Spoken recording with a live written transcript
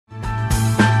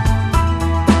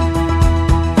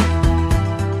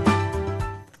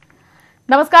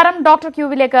നമസ്കാരം ഡോക്ടർ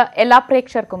ക്യൂവിലേക്ക് എല്ലാ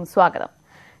പ്രേക്ഷകർക്കും സ്വാഗതം.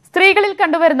 സ്ത്രീകളിൽ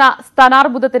കണ്ടുവരുന്ന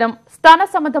സ്തനാർബുദത്തിനും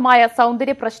സ്തനസംബന്ധമായ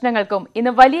സൗന്ദര്യ പ്രശ്നങ്ങൾക്കും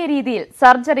ഇന്ന് വലിയ രീതിയിൽ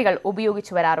സർജറികൾ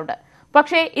ഉപയോഗിച്ചു വരാറുണ്ട്.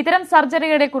 പക്ഷേ ഇത്തരം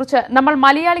സർജറികളെ കുറിച്ച് നമ്മൾ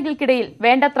മലയാളികൾക്കിടയിൽ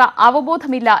വേണ്ടത്ര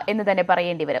അവബോധമില്ല എന്ന് തന്നെ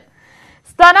പറയേണ്ടി വരും.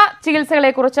 സ്തന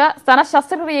ചികിത്സകളെക്കുറിച്ച്, സ്തന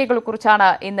ശസ്ത്രക്രിയകളെക്കുറിച്ചാണ്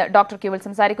ഇന്ന് ഡോക്ടർ ക്യൂവിൽ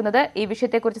സംസാരിക്കുന്നത്. ഈ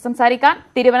വിഷയത്തെക്കുറിച്ച് സംസാരിക്കാൻ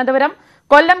തിരുവനന്തപുരം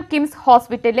കൊല്ലം കിംസ്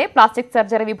ഹോസ്പിറ്റലിലെ പ്ലാസ്റ്റിക്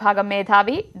സർജറി വിഭാഗം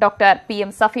മേധാവി doctor PM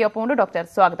Safiya pond. Doctor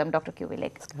സ്വാഗതം ഡോക്ടർ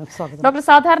ക്യൂവിലേക്ക്. ഡോക്ടർ,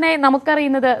 സാധാരണയായി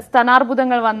നമുക്കറിയുന്നത്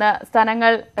സ്തനാർബുദങ്ങൾ വന്ന്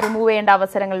സ്തനങ്ങൾ റിമൂവ് ചെയ്യേണ്ട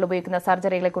അവസരങ്ങളിൽ ഉപയോഗിക്കുന്ന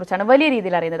സർജറികളെ കുറിച്ചാണ് വലിയ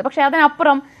രീതിയിൽ അറിയുന്നത്. പക്ഷേ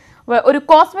അതിനപ്പുറം ഒരു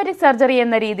കോസ്മെറ്റിക് സർജറി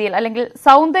എന്ന രീതിയിൽ അല്ലെങ്കിൽ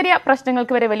സൗന്ദര്യ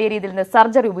പ്രശ്നങ്ങൾക്ക് വരെ വലിയ രീതിയിൽ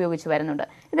സർജറി ഉപയോഗിച്ചു വരുന്നുണ്ട്.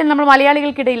 ഇതിൽ നമ്മൾ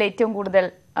മലയാളികൾക്കിടയിൽ ഏറ്റവും കൂടുതൽ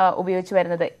ഉപയോഗിച്ചു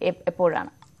വരുന്നത്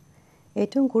എപ്പോഴാണ്?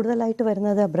 ഏറ്റവും കൂടുതലായിട്ട്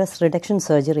വരുന്നത് ബ്രസ്റ്റ് റിഡക്ഷൻ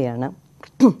സർജറിയാണ്.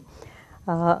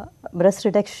 ബ്രസ്റ്റ്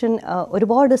റിഡക്ഷൻ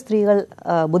ഒരുപാട് സ്ത്രീകൾ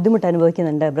ബുദ്ധിമുട്ട്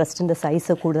അനുഭവിക്കുന്നുണ്ട്, ബ്രസ്റ്റിൻ്റെ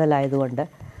സൈസ് കൂടുതലായതുകൊണ്ട്.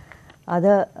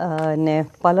 അത് പിന്നെ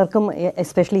പലർക്കും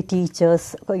എസ്പെഷ്യലി ടീച്ചേഴ്സ്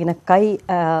ഇങ്ങനെ കൈ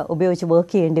ഉപയോഗിച്ച്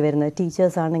വർക്ക് ചെയ്യേണ്ടി വരുന്നത്,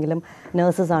 ടീച്ചേഴ്സ് ആണെങ്കിലും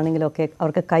നേഴ്സസ് ആണെങ്കിലും ഒക്കെ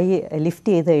അവർക്ക് കൈ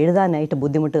ലിഫ്റ്റ് ചെയ്ത് എഴുതാനായിട്ട്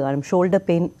ബുദ്ധിമുട്ട് കാണും. ഷോൾഡർ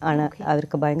പെയിൻ ആണ്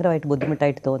അവർക്ക് ഭയങ്കരമായിട്ട്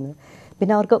ബുദ്ധിമുട്ടായിട്ട് തോന്നുന്നത്.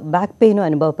 പിന്നെ അവർക്ക് ബാക്ക് പെയിനും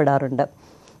അനുഭവപ്പെടാറുണ്ട്.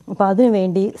 അപ്പോൾ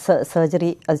അതിനുവേണ്ടി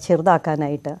സർജറി അത്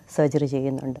ചെറുതാക്കാനായിട്ട് സർജറി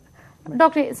ചെയ്യുന്നുണ്ട്.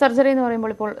 ഡോക്ടർ, സർജറി എന്ന്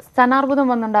പറയുമ്പോൾ ഇപ്പോൾ സ്തനാർബുദം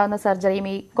വന്നുണ്ടാകുന്ന സർജറിയും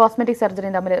ഈ കോസ്മെറ്റിക്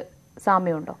സർജറിയും തമ്മിൽ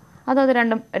സാമ്യമുണ്ടോ? അത്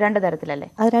രണ്ട് തരത്തിലല്ലേ?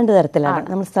 അത് രണ്ട് തരത്തിലാണ്.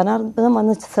 നമ്മൾ സ്തനാർബുദം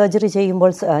വന്ന് സർജറി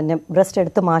ചെയ്യുമ്പോൾ ബ്രസ്റ്റ്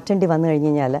എടുത്ത് മാറ്റേണ്ടി വന്നു കഴിഞ്ഞ്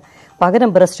കഴിഞ്ഞാൽ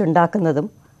പകരം ബ്രസ്റ്റ് ഉണ്ടാക്കുന്നതും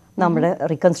നമ്മുടെ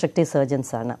റീകൺസ്ട്രക്റ്റീവ്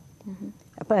സർജൻസ് ആണ്.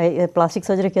 അപ്പോൾ പ്ലാസ്റ്റിക്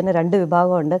സർജറിക്ക് തന്നെ രണ്ട്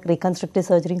വിഭാഗമുണ്ട്, റീകൺസ്ട്രക്റ്റീവ്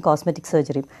സർജറിയും കോസ്മെറ്റിക്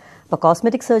സർജറിയും. അപ്പോൾ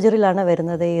കോസ്മെറ്റിക് സർജറിയിലാണ്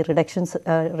വരുന്നത് ഈ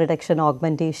റിഡക്ഷൻ,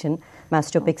 ഓഗ്മെൻറ്റേഷൻ,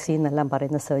 മാസ്റ്റോപെക്സി എന്നെല്ലാം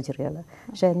പറയുന്ന സർജറികൾ.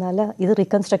 പക്ഷേ എന്നാൽ ഇത്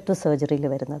റീകൺസ്ട്രക്റ്റീവ് സർജറിയിൽ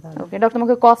വരുന്നതാണ്. ഓക്കെ ഡോക്ടർ,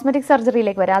 നമുക്ക് കോസ്മെറ്റിക്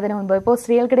സർജറിയിലേക്ക് വരാം. അതിന് മുൻപ് ഇപ്പോൾ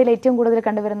സ്ത്രീകൾക്കിടയിൽ ഏറ്റവും കൂടുതൽ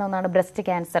കണ്ടുവരുന്ന ഒന്നാണ് ബ്രസ്റ്റ്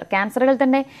ക്യാൻസർ. ക്യാൻസറുകൾ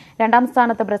തന്നെ രണ്ടാം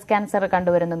സ്ഥാനത്ത് ബ്രസ്റ്റ് ക്യാൻസർ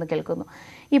കണ്ടുവരുന്നെന്ന് കേൾക്കുന്നു.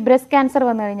 ഈ ബ്രസ്റ്റ് ക്യാൻസർ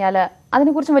വന്നു കഴിഞ്ഞാൽ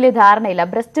അതിനെക്കുറിച്ച് വലിയ ധാരണയില്ല.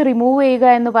 ബ്രസ്റ്റ് റിമൂവ് ചെയ്യുക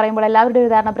എന്ന് പറയുമ്പോൾ എല്ലാവരുടെയും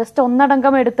ഒരു ധാരണ ബ്രസ്റ്റ്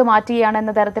ഒന്നടങ്കം എടുത്ത് മാറ്റുകയാണ്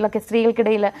എന്ന തരത്തിലൊക്കെ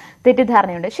സ്ത്രീകൾക്കിടയിൽ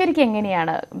തെറ്റിദ്ധാരണയുണ്ട്. ശരിക്കും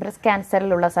എങ്ങനെയാണ് ബ്രസ്റ്റ്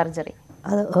ക്യാൻസറിലുള്ള സർജറി?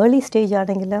 അത് ഏർലി സ്റ്റേജ്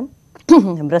ആണെങ്കിലും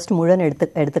ബ്രസ്റ്റ് മുഴുവൻ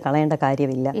എടുത്ത് കളയേണ്ട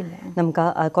കാര്യമില്ല. നമുക്ക്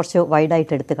കുറച്ച്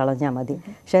വൈഡായിട്ട് എടുത്ത് കളഞ്ഞാൽ മതി.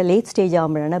 പക്ഷേ ലേറ്റ് സ്റ്റേജ്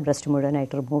ആകുമ്പോഴാണ് ബ്രസ്റ്റ്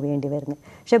മുഴുവനായിട്ട് റിമൂവ് ചെയ്യേണ്ടി വരുന്നത്.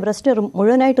 പക്ഷേ ബ്രസ്റ്റ്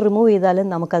മുഴുവനായിട്ട് റിമൂവ് ചെയ്താലും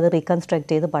നമുക്കത് റീകൺസ്ട്രക്ട്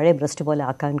ചെയ്ത് പഴയ ബ്രസ്റ്റ് പോലെ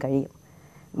ആക്കാൻ കഴിയും.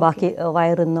 ബാക്കി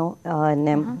വയറിന്നോ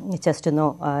പിന്നെ ചെസ്റ്റിന്നോ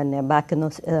പിന്നെ ബാക്കിന്നോ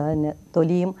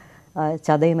തൊലിയും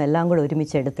ചതയും എല്ലാം കൂടെ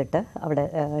ഒരുമിച്ച് എടുത്തിട്ട് അവിടെ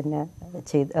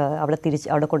അവിടെ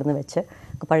കൊണ്ടുവന്ന് വെച്ച്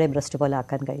പഴയ ബ്രസ്റ്റ് പോലെ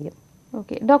ആക്കാൻ കഴിയും.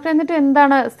 ഓക്കെ ഡോക്ടർ, എന്നിട്ട്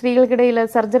എന്താണ് സ്ത്രീകൾക്കിടയിൽ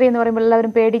സർജറി എന്ന് പറയുമ്പോൾ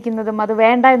എല്ലാവരും പേടിക്കുന്നതും അത്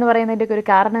വേണ്ട എന്ന് പറയുന്നതിൻ്റെ ഒരു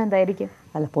കാരണം എന്തായിരിക്കും?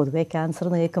 അല്ല, പൊതുവേ ക്യാൻസർ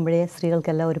എന്ന് കേൾക്കുമ്പോഴേ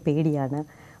സ്ത്രീകൾക്കെല്ലാം ഒരു പേടിയാണ്.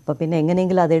 അപ്പോൾ പിന്നെ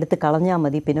എങ്ങനെയെങ്കിലും അതെടുത്ത് കളഞ്ഞാൽ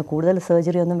മതി, പിന്നെ കൂടുതൽ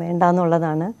സർജറി ഒന്നും വേണ്ട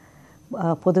എന്നുള്ളതാണ്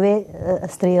പൊതുവേ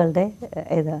സ്ത്രീകളുടെ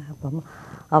ഇത്. അപ്പം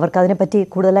അവർക്കതിനെപ്പറ്റി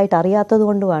കൂടുതലായിട്ട് അറിയാത്തത്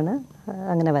കൊണ്ടുമാണ്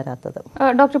അങ്ങനെ വരാത്തത്.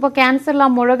 ഡോക്ടർ, ഇപ്പോൾ ക്യാൻസറിൽ ആ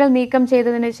മുഴകൾ നീക്കം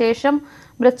ചെയ്തതിന് ശേഷം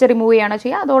ബ്രസ്റ്റ് റിമൂവ് ചെയ്യണോ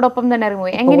ചെയ്യുക, അതോടൊപ്പം തന്നെ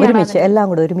റിമൂവ് ഒരുമിച്ച് എല്ലാം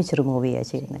കൂടെ ഒരുമിച്ച് റിമൂവ്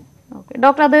ചെയ്യുക ചെയ്യുന്നത്? ഓക്കെ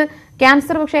ഡോക്ടർ, അത്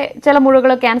ക്യാൻസർ പക്ഷേ ചില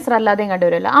മുഴകൾ ക്യാൻസർ അല്ലാതെയും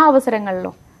കണ്ടുവരുമല്ലോ, ആ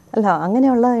അവസരങ്ങളിലോ? അല്ല,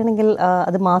 അങ്ങനെയുള്ളതാണെങ്കിൽ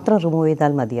അത് മാത്രം റിമൂവ്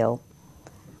ചെയ്താൽ മതിയാവും.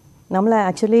 നമ്മൾ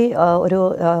ആക്ച്വലി ഒരു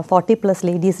 40+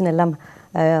 ലേഡീസിനെല്ലാം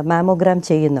മാമോഗ്രാം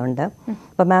ചെയ്യുന്നുണ്ട്.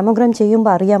 അപ്പോൾ മാമോഗ്രാം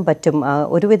ചെയ്യുമ്പോൾ അറിയാൻ പറ്റും,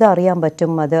 ഒരുവിധം അറിയാൻ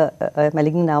പറ്റും അത്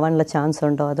മലിഗ്നൻ്റ് ആവാനുള്ള ചാൻസ്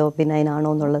ഉണ്ടോ അതോ ബിനൈൻ ആണോ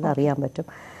എന്നുള്ളത് അറിയാൻ പറ്റും.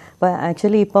 അപ്പോൾ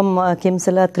ആക്ച്വലി ഇപ്പം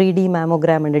കിംസിൽ 3D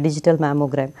മാമോഗ്രാം ഉണ്ട്, ഡിജിറ്റൽ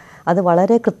മാമോഗ്രാം. അത്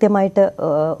വളരെ കൃത്യമായിട്ട്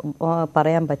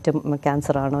പറയാൻ പറ്റും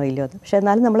ക്യാൻസർ ആണോ ഇല്ലയോ എന്ന്. പക്ഷേ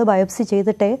എന്നാലും നമ്മൾ ബയോപ്സി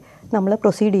ചെയ്തിട്ടേ നമ്മൾ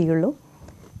പ്രൊസീഡ് ചെയ്യുള്ളൂ.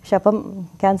 പക്ഷെ അപ്പം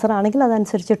ക്യാൻസർ ആണെങ്കിൽ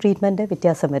അതനുസരിച്ച് ട്രീറ്റ്മെൻറ്റ്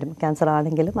വ്യത്യാസം വരും, ക്യാൻസർ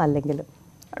ആണെങ്കിലും അല്ലെങ്കിലും.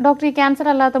 ഡോക്ടർ, ഈ ക്യാൻസർ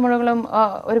അല്ലാത്ത മുഴകളും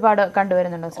ഒരുപാട്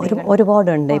കണ്ടുവരുന്നുണ്ടോ?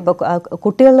 ഒരുപാടുണ്ട്. ഇപ്പോൾ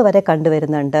കുട്ടികളിൽ വരെ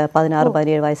കണ്ടുവരുന്നുണ്ട്,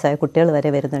 16-17 വയസ്സായ കുട്ടികൾ വരെ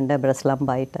വരുന്നുണ്ട് ബ്രസ്റ്റ്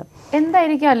ലംബായിട്ട്.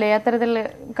 എന്തായിരിക്കും അല്ലേ അത്തരത്തിൽ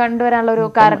കണ്ടുവരാനുള്ള ഒരു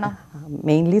കാരണം?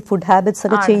 മെയിൻലി ഫുഡ് ഹാബിറ്റ്സ്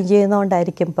ഒക്കെ ചേഞ്ച്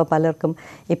ചെയ്യുന്നതുകൊണ്ടായിരിക്കും. ഇപ്പോൾ പലർക്കും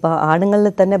ഇപ്പോൾ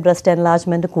ആണുങ്ങളിൽ തന്നെ ബ്രസ്റ്റ്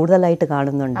എൻലാർജ്മെന്റ് കൂടുതലായിട്ട്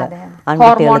കാണുന്നുണ്ട്,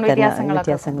 ആൺകുട്ടികളിൽ തന്നെ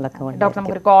വ്യത്യാസങ്ങളൊക്കെ ഉണ്ട്. ഡോക്ടർ,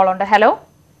 നമുക്കൊരു കോൾ ഉണ്ട്. ഹലോ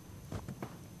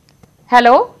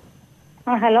ഹലോ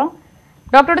ഹലോ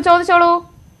ഡോക്ടറോട് ചോദിച്ചോളൂ.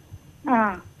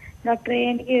 ഡോക്ടറെ,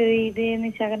 എനിക്ക് ഇതെന്ന്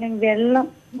ശകലം വെള്ളം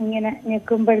ഇങ്ങനെ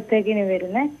ഞെക്കുമ്പോഴത്തേക്കിന്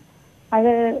വരുന്നേ,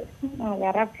 അത്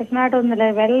വേറെ പ്രശ്നമായിട്ടൊന്നുമില്ല,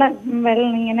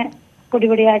 വെള്ളം ഇങ്ങനെ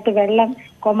പൊടിയായിട്ട് വെള്ളം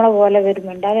കൊമള പോലെ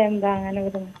വരുന്നുണ്ട്. അതെന്താ അങ്ങനെ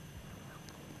വരുന്നത്?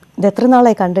 ഇത് എത്ര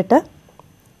നാളായി കണ്ടിട്ട്?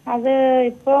 അത്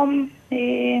ഇപ്പം ഈ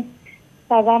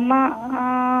സാധാരണ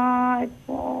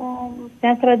ഇപ്പോ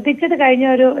ഞാൻ ശ്രദ്ധിച്ചത് കഴിഞ്ഞ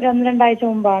ഒരു 1-2 ആഴ്ച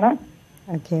മുമ്പാണ്.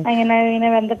 ഇങ്ങനെ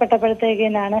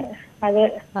ബന്ധപ്പെട്ടപ്പോഴത്തേക്കാണ്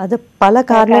അത് പല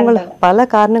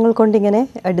കാരണങ്ങൾ കൊണ്ട് ഇങ്ങനെ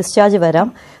ഡിസ്ചാർജ് വരാം.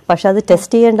 പക്ഷെ അത്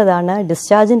ടെസ്റ്റ് ചെയ്യേണ്ടതാണ്.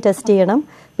 ഡിസ്ചാർജും ടെസ്റ്റ് ചെയ്യണം,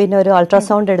 പിന്നെ ഒരു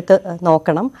അൾട്രാസൗണ്ട് എടുത്ത്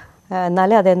നോക്കണം,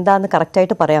 എന്നാലേ അതെന്താന്ന്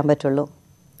കറക്റ്റായിട്ട് പറയാൻ പറ്റുള്ളൂ.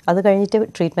 അത് കഴിഞ്ഞിട്ട്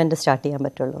ട്രീറ്റ്മെൻറ്റ് സ്റ്റാർട്ട് ചെയ്യാൻ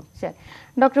പറ്റുള്ളൂ. ശരി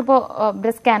ഡോക്ടർ, ഇപ്പോൾ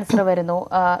ബ്രസ്റ്റ് ക്യാൻസർ വരുന്നു,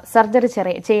 സർജറി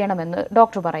ചെയ്യണമെന്ന്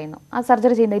ഡോക്ടർ പറയുന്നു. ആ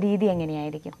സർജറി ചെയ്യുന്ന രീതി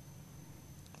എങ്ങനെയായിരിക്കും?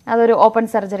 അതൊരു ഓപ്പൺ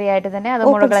സർജറി ആയിട്ട് തന്നെ അത്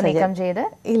മുഴകളെ നീക്കം ചെയ്ത്?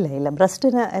 ഇല്ല,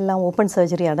 ബ്രസ്റ്റിന് എല്ലാം ഓപ്പൺ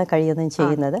സർജറിയാണ് കഴിയുന്നതും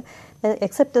ചെയ്യുന്നത്.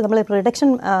 എക്സെപ്റ്റ് നമ്മൾ റിഡക്ഷൻ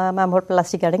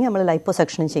മാമോപ്ലാസ്റ്റിക് ആണെങ്കിൽ നമ്മൾ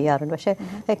ലൈപ്പോസെക്ഷനും ചെയ്യാറുണ്ട്. പക്ഷേ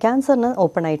ക്യാൻസറിന്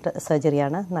ഓപ്പൺ ആയിട്ട്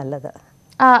സർജറിയാണ് നല്ലത്.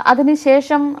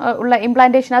 അതിനുശേഷം ഉള്ള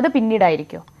ഇംപ്ലാന്റേഷൻ അത്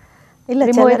പിന്നീടായിരിക്കും?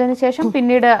 റിമൂവ് ചെയ്തതിനു ശേഷം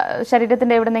പിന്നീട്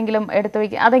ശരീരത്തിന്റെ എവിടെന്നെങ്കിലും എടുത്തു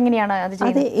വയ്ക്കുക, അതെങ്ങനെയാണ്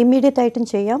അത് ഇമ്മീഡിയറ്റ് ആയിട്ടും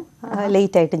ചെയ്യാം,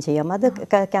 ലേറ്റ് ആയിട്ടും ചെയ്യാം. അത്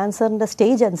ക്യാൻസറിന്റെ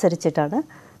സ്റ്റേജ് അനുസരിച്ചിട്ടാണ്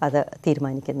അത്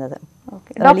തീരുമാനിക്കുന്നത്.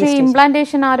 ഡോക്ടർ, ഈ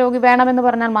ഇംപ്ലാന്റേഷൻ ആ രോഗി വേണമെന്ന്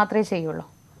പറഞ്ഞാൽ മാത്രമേ ചെയ്യുള്ളൂ?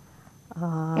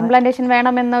 ഇംപ്ലാന്റേഷൻ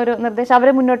വേണമെന്ന ഒരു നിർദ്ദേശം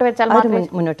അവരെ മുന്നോട്ട് വെച്ചാൽ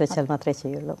മാത്രമേ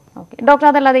ചെയ്യുള്ളൂ. ഡോക്ടർ,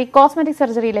 അതല്ലാതെ ഈ കോസ്മെറ്റിക്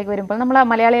സർജറിയിലേക്ക് വരുമ്പോൾ നമ്മളെ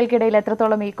മലയാളികൾക്കിടയിൽ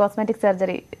എത്രത്തോളം ഈ കോസ്മെറ്റിക്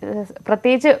സർജറി,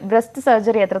 പ്രത്യേകിച്ച് ബ്രസ്റ്റ്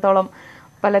സർജറി, എത്രത്തോളം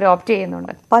പലരും ഓപ്റ്റ്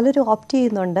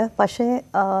ചെയ്യുന്നുണ്ട്? പക്ഷേ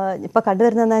ഇപ്പോൾ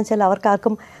കണ്ടുവരുന്നതെന്ന് വെച്ചാൽ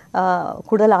അവർക്കാർക്കും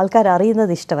കൂടുതൽ ആൾക്കാർ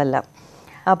അറിയുന്നത് ഇഷ്ടമല്ല.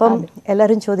 അപ്പം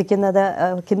എല്ലാവരും ചോദിക്കുന്നത്,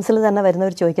 കിംസിൽ തന്നെ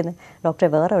വരുന്നവർ ചോദിക്കുന്നത്, ഡോക്ടറെ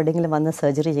വേറെ എവിടെയെങ്കിലും വന്ന്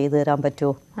സർജറി ചെയ്തു തരാൻ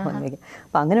പറ്റുമോ?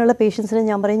 അപ്പം അങ്ങനെയുള്ള പേഷ്യൻസിന്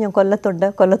ഞാൻ പറയും, ഞാൻ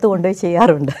കൊല്ലത്ത് കൊണ്ടുപോയി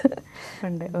ചെയ്യാറുണ്ട്.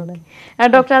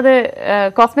 ഡോക്ടർ, അത്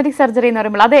കോസ്മെറ്റിക് സർജറി എന്ന്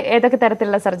പറയുമ്പോൾ അത് ഏതൊക്കെ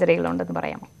തരത്തിലുള്ള സർജറികളുണ്ടെന്ന്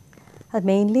പറയാമോ? അത്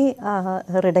മെയിൻലി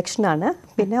റിഡക്ഷനാണ്,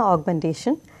 പിന്നെ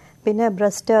ഓഗ്മെൻറ്റേഷൻ, പിന്നെ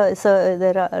ബ്രസ്റ്റ്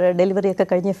ഡെലിവറി ഒക്കെ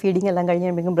കഴിഞ്ഞ് ഫീഡിങ് എല്ലാം കഴിഞ്ഞ്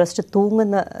കഴിയുമ്പോൾ ബ്രസ്റ്റ്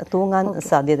തൂങ്ങാൻ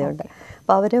സാധ്യതയുണ്ട്.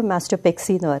 അപ്പോൾ അവർ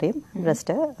മാസ്റ്റോപെക്സി എന്ന് പറയും,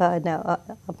 ബ്രസ്റ്റ്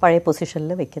പഴയ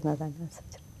പൊസിഷനിൽ വെക്കുന്നതാണ്.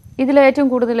 ഇതിൽ ഏറ്റവും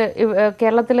കൂടുതൽ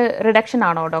കേരളത്തിൽ റിഡക്ഷൻ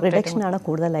ആണോ ഡോക്ടർ? റിഡക്ഷനാണ്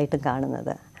കൂടുതലായിട്ടും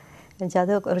കാണുന്നത്. എന്നുവെച്ചാൽ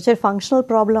അത് കുറച്ച് ഫങ്ഷണൽ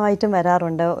പ്രോബ്ലം ആയിട്ടും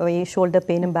വരാറുണ്ട്. ഈ ഷോൾഡർ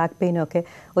പെയിനും ബാക്ക് പെയിനും ഒക്കെ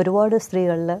ഒരുപാട്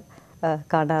സ്ത്രീകളിൽ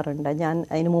കാണാറുണ്ട്. ഞാൻ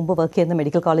അതിന് മുമ്പ് വർക്ക് ചെയ്യുന്ന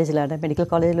മെഡിക്കൽ കോളേജിലാണ്. മെഡിക്കൽ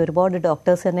കോളേജിൽ ഒരുപാട്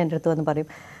ഡോക്ടേഴ്സ് തന്നെ എൻ്റെ അടുത്ത് വന്ന് പറയും,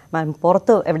 മാം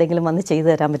പുറത്ത് എവിടെയെങ്കിലും വന്ന് ചെയ്തു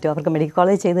തരാൻ പറ്റുമോ? അവർക്ക് മെഡിക്കൽ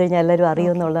കോളേജ് ചെയ്ത് കഴിഞ്ഞാൽ എല്ലാവരും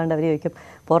അറിയുമെന്നുള്ളതുകൊണ്ട് അവർ ചോദിക്കും,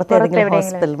 പുറത്ത് ഏതെങ്കിലും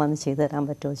ഹോസ്പിറ്റലിൽ വന്ന് ചെയ്തു തരാൻ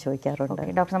പറ്റുമോ ചോദിക്കാറുണ്ട്.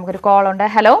 ഡോക്ടർ, നമുക്കൊരു കോൾ ഉണ്ട്.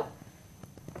 ഹലോ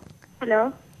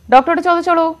ഡോക്ടറോട്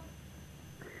ചോദിച്ചോളൂ.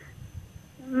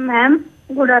 മാം,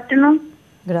 ഗുഡ് ആഫ്റ്റർനൂൺ.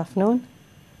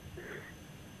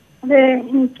 അതെ,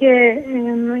 എനിക്ക്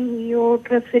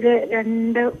യൂട്രസില്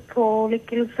 2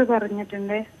 ഫോളിക്കിൾസ്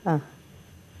പറഞ്ഞിട്ടുണ്ട്.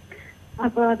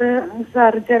 അപ്പൊ അത്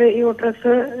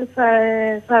യൂട്രസ്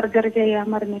സർജറി ചെയ്യാൻ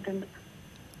പറഞ്ഞിട്ടുണ്ട്.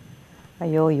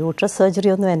 അയ്യോ, യൂട്രസ് സർജറി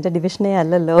ഒന്നും എന്റെ ഡിവിഷനേ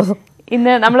അല്ലല്ലോ.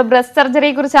 ഇന്ന് നമ്മൾ ബ്രസ്റ്റ്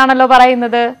സർജറിയെ കുറിച്ചാണല്ലോ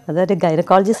പറയുന്നത്. അതൊരു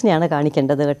ഗൈനക്കോളജിസ്റ്റിനെയാണ്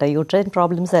കാണിക്കേണ്ടത് കേട്ടോ. യൂട്രൈൻ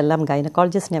പ്രോബ്ലംസ് എല്ലാം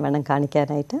ഗൈനക്കോളജിസ്റ്റിനെ വേണം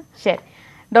കാണിക്കാനായിട്ട്. ശരി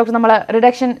ഡോക്ടർ, നമ്മൾ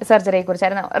റിഡക്ഷൻ സർജറിയെ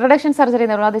കുറിച്ചായിരുന്നു. റിഡക്ഷൻ സർജറി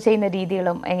എന്ന് പറഞ്ഞാൽ അത് ചെയ്യുന്ന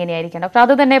രീതികളും എങ്ങനെയായിരിക്കും ഡോക്ടർ?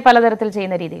 അത് തന്നെ പലതരത്തിൽ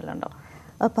ചെയ്യുന്ന രീതികളുണ്ടോ?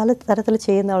 പല തരത്തിൽ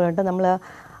ചെയ്യുന്നവരുണ്ട്. നമ്മൾ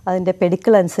അതിൻ്റെ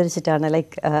പെഡിക്കിൾ അനുസരിച്ചിട്ടാണ്.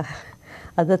 ലൈക്ക്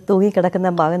അത് തൂങ്ങിക്കിടക്കുന്ന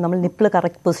ഭാഗം നമ്മൾ നിപ്പിൾ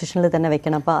കറക്റ്റ് പൊസിഷനിൽ തന്നെ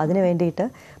വെക്കണം. അപ്പോൾ അതിന് വേണ്ടിയിട്ട്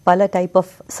പല ടൈപ്പ്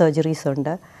ഓഫ് സർജറീസ്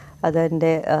ഉണ്ട്.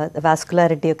 അതിൻ്റെ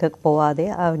വാസ്കുലാരിറ്റിയൊക്കെ പോവാതെ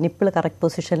ആ നിപ്പിൾ കറക്റ്റ്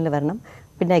പൊസിഷനിൽ വരണം.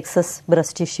 പിന്നെ എക്സസ്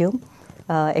ബ്രസ്റ്റ് ടിഷ്യൂവും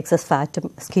എക്സസ് ഫാറ്റും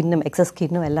എക്സസ്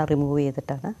സ്കിന്നും എല്ലാം റിമൂവ്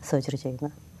ചെയ്തിട്ടാണ് സർജറി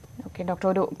ചെയ്യുന്നത്. ഓക്കെ ഡോക്ടർ,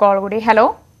 ഒരു കോൾ കൂടി. ഹലോ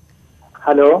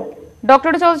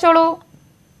ഡോക്ടറോട് ചോദിച്ചോളൂ.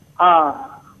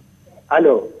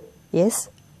 ഹലോ. യെസ്.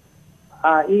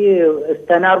 ഈ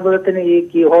സ്തനാർബുദത്തിന് ഈ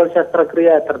കീഹോൾ ശസ്ത്രക്രിയ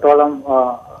എത്രത്തോളം?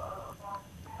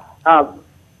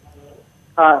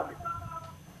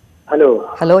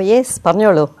 ഹലോ യെസ്,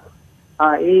 പറഞ്ഞോളൂ.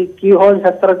 ഈ കീഹോൾ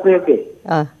ശസ്ത്രക്രിയക്ക്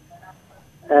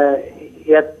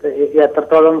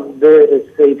എത്രത്തോളം ഇത്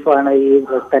സേഫ് ആണ് ഈ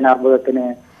സ്തനാർബുദത്തിന്?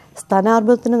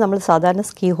 സ്ഥാനാർബുദത്തിന് നമ്മൾ സാധാരണ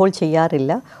സ്കീ ഹോൾ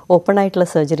ചെയ്യാറില്ല, ഓപ്പൺ ആയിട്ടുള്ള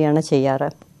സർജറിയാണ് ചെയ്യാറ്.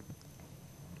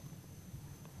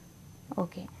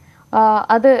 ഓക്കെ,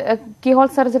 അത് കീഹോൾ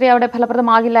സർജറി അവിടെ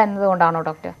ഫലപ്രദമാകില്ല എന്നതുകൊണ്ടാണോ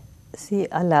ഡോക്ടർ?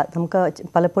 അല്ല, നമുക്ക്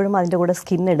പലപ്പോഴും അതിൻ്റെ കൂടെ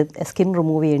സ്കിൻ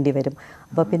റിമൂവ് ചെയ്യേണ്ടി വരും.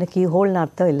 അപ്പോൾ പിന്നെ കീ ഹോളിന്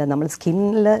അർത്ഥമില്ല. നമ്മൾ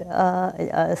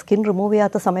സ്കിൻ റിമൂവ്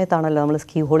ചെയ്യാത്ത സമയത്താണല്ലോ നമ്മൾ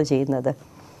സ്കീ ഹോൾ ചെയ്യുന്നത്.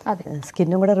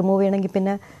 സ്കിന്നും കൂടെ റിമൂവ് ചെയ്യണമെങ്കിൽ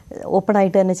പിന്നെ ഓപ്പൺ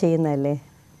ആയിട്ട് തന്നെ ചെയ്യുന്നതല്ലേ.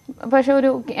 പക്ഷെ ഒരു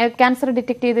ക്യാൻസർ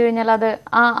ഡിറ്റക്ട് ചെയ്ത് കഴിഞ്ഞാൽ അത്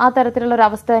ആ തരത്തിലുള്ള ഒരു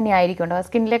അവസ്ഥ തന്നെ ആയിരിക്കും.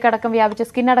 സ്കിന്നിലേക്ക് അടക്കം വ്യാപിച്ച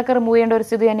സ്കിൻ അടക്കം റിമൂവ് ചെയ്യേണ്ട ഒരു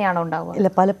സ്ഥിതി തന്നെയാണോ ഉണ്ടാവുക? ഇല്ല,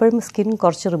 പലപ്പോഴും സ്കിൻ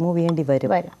കുറച്ച് റിമൂവ് ചെയ്യേണ്ടി വരും.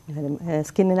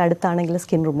 സ്കിന്നിനടുത്താണെങ്കിൽ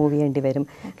സ്കിൻ റിമൂവ് ചെയ്യേണ്ടി വരും.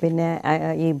 പിന്നെ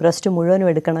ഈ ബ്രസ്റ്റ് മുഴുവനും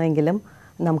എടുക്കണമെങ്കിലും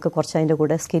നമുക്ക് കുറച്ച് അതിൻ്റെ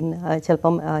കൂടെ സ്കിൻ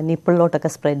ചിലപ്പം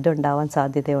നിപ്പിളിലോട്ടൊക്കെ സ്പ്രെഡ് ഉണ്ടാവാൻ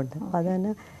സാധ്യതയുണ്ട്. അത്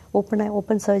തന്നെ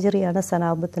ഓപ്പൺ സർജറിയാണ്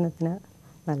സ്തനാർബുദത്തിന്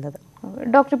നല്ലത്.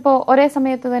 ഡോക്ടർ, ഇപ്പോൾ ഒരേ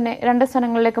സമയത്ത് തന്നെ 2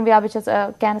 സ്ഥലങ്ങളിലേക്കും വ്യാപിച്ച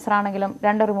ക്യാൻസർ ആണെങ്കിലും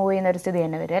 2 റിമൂവ് ചെയ്യുന്ന ഒരു സ്ഥിതി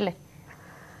തന്നെ വരും അല്ലേ?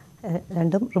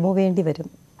 2 റിമൂവ് ചെയ്യേണ്ടി വരും.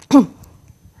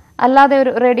 അല്ലാതെ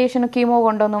ഒരു റേഡിയേഷൻ കീമോ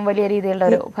കൊണ്ടൊന്നും വലിയ രീതിയിലുള്ള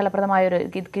ഒരു ഫലപ്രദമായ ഒരു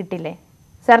കിട്ടില്ലേ?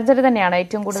 സർജറി തന്നെയാണ്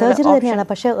ഏറ്റവും കൂടുതൽ? സർജറി തന്നെയാണ്,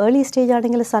 പക്ഷേ ഏർലി സ്റ്റേജ്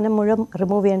ആണെങ്കിൽ സ്ഥലം മുഴുവൻ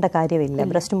റിമൂവ് ചെയ്യേണ്ട കാര്യമില്ല.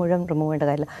 ബ്രസ്റ്റ് മുഴുവൻ റിമൂവ് ചെയ്യേണ്ട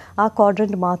കാര്യമില്ല. ആ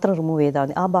ക്വാഡ്രന്റ് മാത്രം റിമൂവ് ചെയ്താൽ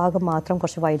മതി. ആ ഭാഗം മാത്രം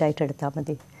കുറച്ച് വൈഡായിട്ട് എടുത്താൽ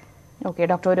മതി. ഓക്കെ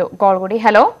ഡോക്ടർ, ഒരു കോൾ കൂടി.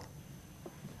 ഹലോ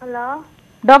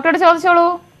ഡോക്ടറോട് ചോദിച്ചോളൂ.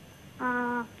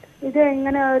 ഇത്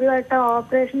എങ്ങനെ ഒരു വട്ടം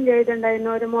ഓപ്പറേഷൻ ചെയ്തിട്ടുണ്ടായിരുന്നു,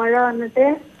 ഒരു മുഴ വന്നിട്ട്.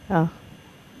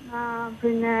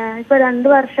 പിന്നെ ഇപ്പൊ 2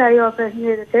 വർഷമായി ഓപ്പറേഷൻ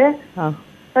ചെയ്തിട്ട്. ആ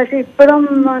പക്ഷെ ഇപ്പോഴും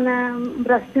പിന്നെ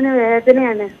ബ്രസ്റ്റിന്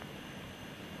വേദനയാണ്.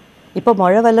 ഇപ്പൊ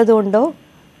മുഴ വല്ലതും ഉണ്ടോ?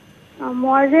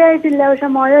 മുഴയായിട്ടില്ല, പക്ഷെ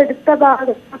മുഴ എടുത്ത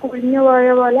ഭാഗം കുഴിഞ്ഞു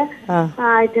പോയ പോലെ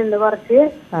ആയിട്ടുണ്ട് കുറച്ച്.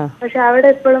 പക്ഷെ അവിടെ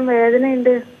ഇപ്പോഴും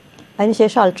വേദനയുണ്ട്.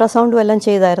 അതിനുശേഷം അൾട്രാസൗണ്ട് വല്ലതും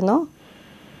ചെയ്തായിരുന്നോ?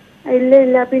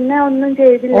 ഇല്ല, പിന്നെ ഒന്നും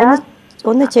ചെയ്തില്ല.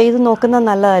 ഒന്ന് ചെയ്ത് നോക്കുന്നത്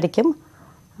നല്ലതായിരിക്കും.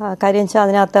 കാര്യം വെച്ചാൽ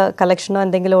അതിനകത്ത് കളക്ഷനോ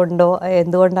എന്തെങ്കിലും ഉണ്ടോ,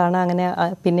 എന്തുകൊണ്ടാണ് അങ്ങനെ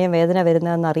പിന്നെയും വേദന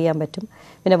വരുന്നതെന്ന് അറിയാൻ പറ്റും.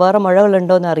 പിന്നെ വേറെ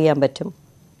മുഴകളുണ്ടോ എന്ന് അറിയാൻ പറ്റും.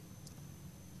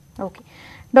 ഓക്കെ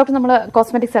ഡോക്ടർ, നമ്മൾ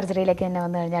കോസ്മെറ്റിക് സർജറിയിലേക്ക് തന്നെ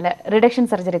വന്നു കഴിഞ്ഞാൽ റിഡക്ഷൻ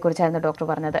സർജറിയെ കുറിച്ചായിരുന്നു ഡോക്ടർ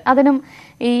പറഞ്ഞത്. അതിനും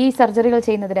ഈ സർജറികൾ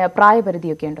ചെയ്യുന്നതിന്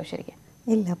പ്രായപരിധിയൊക്കെ ഉണ്ടോ ശരിക്കും?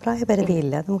 ഇല്ല,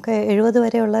 പ്രായപരിധിയില്ല. നമുക്ക് 70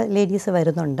 വരെയുള്ള ലേഡീസ്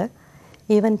വരുന്നുണ്ട്.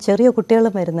 ഈവൻ ചെറിയ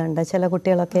കുട്ടികളും വരുന്നുണ്ട്. ചില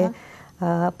കുട്ടികളൊക്കെ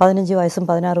 15 വയസ്സും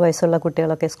 16 വയസ്സുള്ള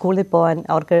കുട്ടികളൊക്കെ സ്കൂളിൽ പോകാൻ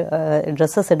അവർക്ക്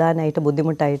ഡ്രസ്സസ് ഇടാനായിട്ട്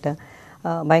ബുദ്ധിമുട്ടായിട്ട്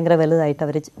ഭയങ്കര വലുതായിട്ട്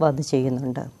അവർ വന്ന്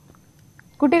ചെയ്യുന്നുണ്ട്.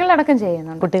 കുട്ടികളടക്കം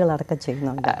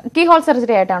ചെയ്യുന്നുണ്ട്. കീ ഹോൾ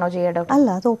സർജറി ആയിട്ടാണോ ചെയ്യുക? അല്ല,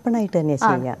 അത് ഓപ്പൺ ആയിട്ട് തന്നെ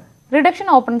ചെയ്യാം. റിഡക്ഷൻ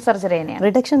ഓപ്പൺ സർജറി തന്നെയാണ്.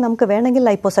 റിഡക്ഷൻ നമുക്ക് വേണമെങ്കിൽ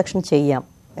ലൈപ്പോസക്ഷൻ ചെയ്യാം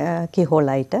കീ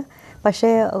ഹോളായിട്ട്. പക്ഷേ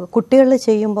കുട്ടികളിൽ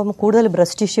ചെയ്യുമ്പം കൂടുതൽ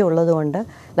ബ്രസ്റ്റ് ടിഷ്യൂ ഉള്ളതുകൊണ്ട്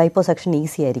ലൈപ്പോസക്ഷൻ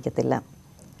ഈസി ആയിരിക്കത്തില്ല.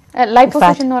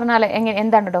 ലൈപ്പോസക്ഷൻ എന്ന് പറഞ്ഞാൽ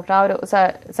എന്താണ് ഡോക്ടർ? ആ ഒരു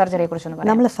സർജറിയെ കുറിച്ചൊന്ന്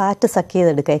പറയാം. നമ്മൾ ഫാറ്റ് സക്ക്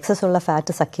ചെയ്തെടുക്കുക, എക്സസ് ഉള്ള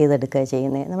ഫാറ്റ് സക്ക് ചെയ്തെടുക്കുക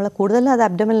ചെയ്യുന്നത്. നമ്മൾ കൂടുതലും അത്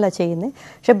അബ്ഡമിനിലാണ് ചെയ്യുന്നത്.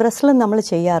 പക്ഷേ ബ്രസ്റ്റിലും നമ്മൾ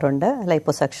ചെയ്യാറുണ്ട്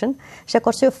ലൈപ്പോസക്ഷൻ. പക്ഷേ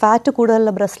കുറച്ച് ഫാറ്റ്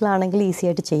കൂടുതലുള്ള ബ്രസ്റ്റിലാണെങ്കിൽ ഈസി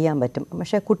ആയിട്ട് ചെയ്യാൻ പറ്റും.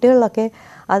 പക്ഷേ കുട്ടികളിലൊക്കെ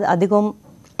അത് അധികം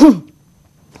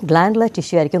ഗ്ലാൻഡുലർ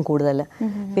ടിഷ്യൂ ആയിരിക്കും കൂടുതൽ.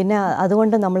 പിന്നെ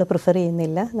അതുകൊണ്ട് നമ്മൾ പ്രിഫർ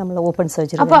ചെയ്യുന്നില്ല, നമ്മൾ ഓപ്പൺ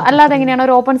സർജറി. അപ്പോൾ അല്ലാതെ എങ്ങനെയാണ്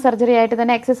ഒരു ഓപ്പൺ സർജറി ആയിട്ട്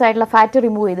തന്നെ എക്സസ് ആയിട്ടുള്ള ഫാറ്റ്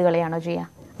റിമൂവ് ചെയ്ത് കളയാണോ ചെയ്യുക?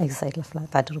 എക്സസ് ആയിട്ടുള്ള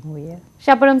ഫാറ്റ് റിമൂവ് ചെയ്യുക.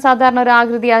 പക്ഷെ അപ്പോഴും സാധാരണ ഒരു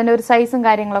ആകൃതി, അതിന്റെ ഒരു സൈസും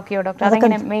കാര്യങ്ങളൊക്കെയോ ഡോക്ടർ?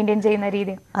 അതെങ്ങനെ മെയിൻറ്റെയിൻ ചെയ്യുന്ന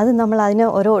രീതി? അത് നമ്മൾ അതിന്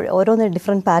ഓരോന്ന്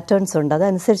ഡിഫറെൻറ്റ് പാറ്റേൺസ് ഉണ്ട്.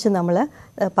 അതനുസരിച്ച് നമ്മൾ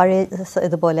പഴയ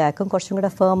ഇതുപോലെ ആക്കും. കുറച്ചും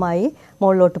കൂടെ ഫേമായി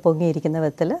മുകളിലോട്ട് പൊങ്ങിയിരിക്കുന്ന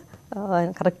വിധത്തിൽ,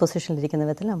 കറക്റ്റ് പൊസിഷനിലിരിക്കുന്ന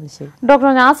വിധത്തിൽ നമ്മൾ ചെയ്യും. ഡോക്ടർ,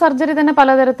 ആ സർജറി തന്നെ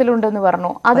പലതരത്തിലുണ്ടെന്ന്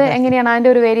പറഞ്ഞു. അത് എങ്ങനെയാണ്? അതിന്റെ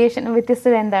ഒരു വേരിയേഷൻ,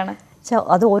 വ്യത്യസ്തത എന്താണ്?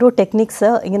 അത് ഓരോ ടെക്നിക്സ്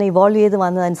ഇങ്ങനെ ഇവോൾവ് ചെയ്ത്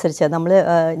വന്നതനുസരിച്ച് നമ്മൾ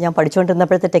ഞാൻ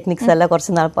പഠിച്ചുകൊണ്ടിരുന്നപ്പോഴത്തെ ടെക്നിക്സ് അല്ല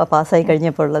കുറച്ച് നാൾ പാസ്സായി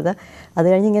കഴിഞ്ഞപ്പോൾ ഉള്ളത്. അത്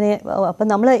കഴിഞ്ഞ് ഇങ്ങനെ അപ്പം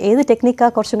നമ്മൾ ഏത്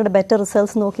ടെക്നിക്കാണ് കുറച്ചും കൂടെ ബെറ്റർ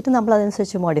റിസൾട്ട്സ് നോക്കിയിട്ട് നമ്മൾ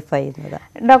അതനുസരിച്ച് മോഡിഫൈ ചെയ്യുന്നത്.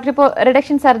 ഡോക്ടർ, ഇപ്പോൾ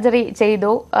റിഡക്ഷൻ സർജറി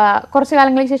ചെയ്തു, കുറച്ച്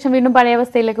കാലങ്ങൾക്ക് ശേഷം വീണ്ടും പഴയ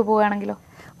അവസ്ഥയിലേക്ക് പോവുകയാണെങ്കിലോ?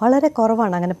 വളരെ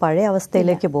കുറവാണ് അങ്ങനെ പഴയ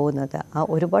അവസ്ഥയിലേക്ക് പോകുന്നത്.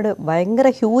 ഒരുപാട് ഭയങ്കര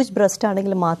ഹ്യൂജ് ബ്രസ്റ്റ്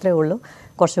ആണെങ്കിൽ മാത്രമേ ഉള്ളൂ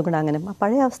കുറച്ചും കൂടെ അങ്ങനെ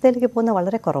പഴയ അവസ്ഥയിലേക്ക് പോകുന്നത്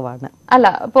വളരെ കുറവാണ്. അല്ല,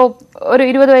 ഇപ്പോൾ ഒരു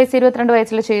 20 വയസ്സ് 22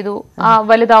 വയസ്സിൽ ചെയ്തു,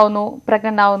 വലുതാവുന്നു,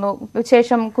 പ്രഗ്നന്റ് ആവുന്നു,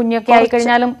 ശേഷം കുഞ്ഞൊക്കെ ആയി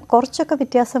കഴിഞ്ഞാലും കുറച്ചൊക്കെ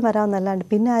വ്യത്യാസം വരാമെന്നല്ലാണ്ട്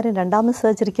പിന്നെ ആരും രണ്ടാമത്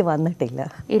സർജറിക്ക് വന്നിട്ടില്ല.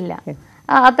 ഇല്ല.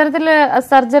 അത്തരത്തില്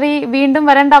സർജറി വീണ്ടും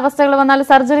വരേണ്ട അവസ്ഥകൾ വന്നാൽ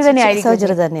സർജറി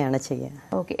തന്നെയാണ് ചെയ്യുക.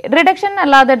 ഓക്കെ. റിഡക്ഷൻ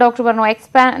അല്ലാതെ ഡോക്ടർ പറഞ്ഞു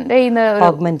എക്സ്പാൻഡ് ചെയ്യുന്ന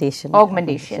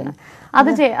ഓഗ്മെന്റേഷൻ,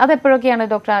 അതെപ്പോഴൊക്കെയാണ്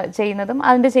ഡോക്ടർ ചെയ്യുന്നതും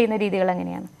അതിന്റെ ചെയ്യുന്ന രീതികൾ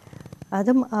എങ്ങനെയാണ്?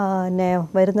 അതും പിന്നെ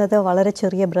വരുന്നത് വളരെ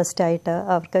ചെറിയ ബ്രസ്റ്റ് ആയിട്ട്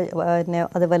അവർക്ക് പിന്നെ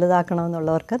അത്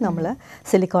വലുതാക്കണമെന്നുള്ളവർക്ക് നമ്മൾ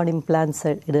സിലിക്കോൺ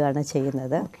ഇംപ്ലാന്റ്സ് ഇടുകയാണ്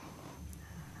ചെയ്യുന്നത്.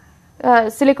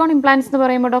 സിലിക്കോൺ ഇംപ്ലാന്റ്സ് എന്ന്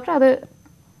പറയുമ്പോൾ ഡോക്ടർ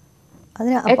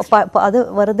അത്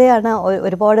വെറുതെയാണ്.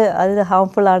 ഒരുപാട് അത്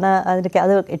ഹാംഫുൾ ആണ്,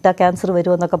 അത് ഇട്ടാൽ ക്യാൻസർ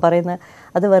വരുമെന്നൊക്കെ പറയുന്നത്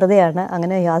അത് വെറുതെയാണ്.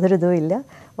 അങ്ങനെ യാതൊരു ഇതും ഇല്ല.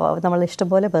 നമ്മൾ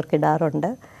ഇഷ്ടംപോലെ പേർക്ക്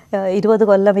ഇടാറുണ്ട്. 20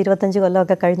 കൊല്ലം 25 കൊല്ലം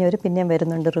ഒക്കെ കഴിഞ്ഞവർ പിന്നെയും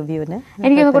വരുന്നുണ്ട് റിവ്യൂവിന്.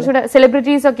 എനിക്ക് കുറച്ചുകൂടെ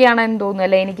സെലിബ്രിറ്റീസ് ഒക്കെയാണെന്ന് തോന്നുന്നു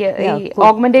അല്ലേ? എനിക്ക് ഈ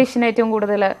ഓഗ്മെന്റേഷൻ ഏറ്റവും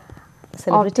കൂടുതൽ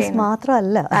സെലിബ്രിറ്റീസ്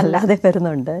മാത്രമല്ല, അല്ലാതെ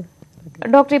വരുന്നുണ്ട്.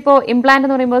 ഡോക്ടർ, ഇപ്പോൾ ഇംപ്ലാന്റ്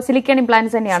എന്ന് പറയുമ്പോൾ സിലിക്കൺ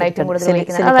ഇംപ്ലാന്റ്സ് തന്നെയാണ് ഏറ്റവും കൂടുതൽ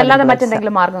വിളിക്കുന്നത്, അതല്ലാതെ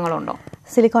മറ്റെന്തെങ്കിലും മാർഗങ്ങളുണ്ടോ?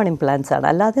 സിലിക്കോൺ ഇംപ്ലാന്റ്സ് ആണ്.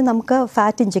 അല്ലാതെ നമുക്ക്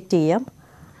ഫാറ്റ് ഇഞ്ചെക്ട് ചെയ്യാം.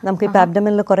 നമുക്കിപ്പോൾ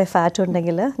അബ്ഡമിനിൽ കുറേ ഫാറ്റ്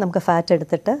ഉണ്ടെങ്കിൽ നമുക്ക് ഫാറ്റ്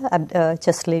എടുത്തിട്ട്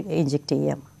ചെസ്റ്റിൽ ഇഞ്ചെക്ട്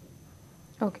ചെയ്യാം.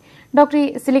 ഓക്കെ. ഡോക്ടർ, ഈ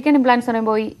സിലിക്കൺ ഇംപ്ലാന്റ്സ്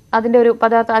പറയുമ്പോൾ അതിന്റെ ഒരു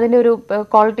പദാർത്ഥം, അതിന്റെ ഒരു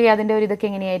ക്വാളിറ്റി, അതിന്റെ ഒരു ഇതൊക്കെ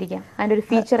എങ്ങനെയായിരിക്കാം? അതിന്റെ ഒരു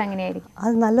ഫീച്ചർ എങ്ങനെയായിരിക്കും?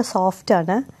 അത് നല്ല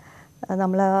സോഫ്റ്റാണ്.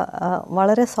 നമ്മൾ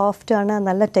വളരെ സോഫ്റ്റാണ്,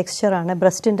 നല്ല ടെക്സ്ചറാണ്,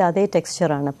 ബ്രസ്റ്റിൻ്റെ അതേ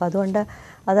ടെക്സ്ചറാണ്. അപ്പോൾ അതുകൊണ്ട്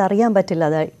അതറിയാൻ പറ്റില്ല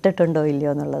അത് ഇട്ടിട്ടുണ്ടോ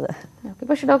ഇല്ലയോ എന്നുള്ളത്.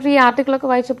 പക്ഷേ ഡോക്ടർ, ഈ ആർട്ടിക്കിളൊക്കെ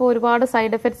വായിച്ചപ്പോൾ ഒരുപാട്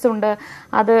സൈഡ് എഫക്ട്സ് ഉണ്ട്,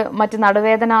 അത് മറ്റ്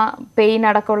നടുവേദന, പെയിൻ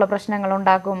അടക്കമുള്ള പ്രശ്നങ്ങൾ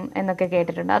ഉണ്ടാക്കും എന്നൊക്കെ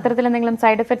കേട്ടിട്ടുണ്ട്. അത്തരത്തിൽ എന്തെങ്കിലും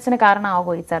സൈഡ് എഫക്ട്സിന്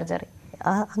കാരണമാകുമോ ഈ സർജറി?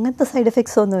 അങ്ങനത്തെ സൈഡ്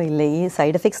എഫക്ട്സ് ഒന്നും ഇല്ല. ഈ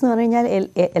സൈഡ് എഫക്ട്സ് എന്ന് പറഞ്ഞു കഴിഞ്ഞാൽ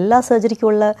എല്ലാ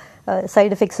സർജറിക്കുമുള്ള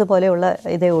സൈഡ് എഫക്ട്സ് പോലെയുള്ള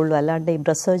ഇതേ ഉള്ളൂ. അല്ലാണ്ട് ഈ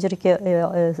ബ്രസ്റ്റ് സർജറിക്ക്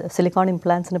സിലിക്കോൺ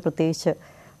ഇംപ്ലാന്റ്സിന് പ്രത്യേകിച്ച്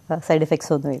സൈഡ്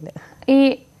എഫക്ട്സ് ഒന്നുമില്ല. ഈ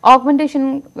ഓഗ്മെന്റേഷൻ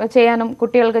ചെയ്യാനും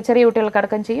കുട്ടികൾക്ക്, ചെറിയ കുട്ടികൾക്ക്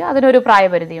അടക്കം ചെയ്യും, അതിനൊരു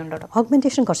പ്രായപരിധി ഉണ്ടോ?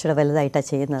 ഓഗ്മെന്റേഷൻ കുറച്ചുകൂടെ വലുതായിട്ടാണ്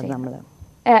ചെയ്യുന്നത്. നമ്മൾ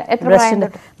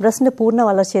ബ്രസ്റ്റിന്റെ പൂർണ്ണ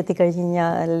വളർച്ച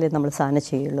എത്തിക്കഴിഞ്ഞാൽ നമ്മൾ സാധനം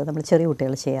ചെയ്യുള്ളൂ. നമ്മൾ ചെറിയ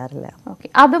കുട്ടികൾ ചെയ്യാറില്ല.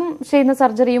 അതും ചെയ്യുന്ന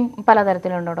സർജറിയും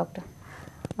പലതരത്തിലുണ്ടോ ഡോക്ടർ?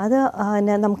 അത്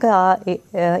നമുക്ക്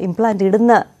ഇംപ്ലാന്റ്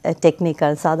ഇടുന്ന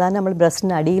ടെക്നിക്കാണ്. സാധാരണ നമ്മൾ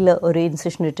ബ്രസ്റ്റിന് അടിയിൽ ഒരു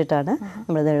ഇൻസിഷൻ ഇട്ടിട്ടാണ്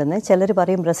നമ്മളിത് ഇടുന്നത്. ചിലർ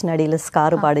പറയും ബ്രസ്റ്റിന് അടിയിൽ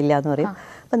സ്കാർ പാടില്ല എന്ന് പറയും.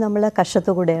 അപ്പം നമ്മൾ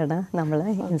കഷത്തു കൂടെയാണ് നമ്മൾ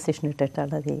ഇൻസിഷൻ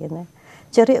ഇട്ടിട്ടാണ് അത് ചെയ്യുന്നത്.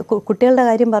 ചെറിയ കുട്ടികളുടെ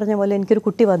കാര്യം പറഞ്ഞ പോലെ എനിക്കൊരു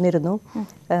കുട്ടി വന്നിരുന്നു.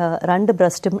 2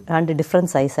 ബ്രസ്റ്റും 2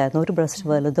 ഡിഫറെൻറ്റ് സൈസായിരുന്നു. ഒരു ബ്രസ്റ്റ്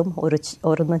വലുതും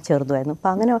ഒരെണ്ണം ചെറുതുമായിരുന്നു.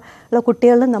 അപ്പോൾ അങ്ങനെയുള്ള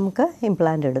കുട്ടികളിലും നമുക്ക്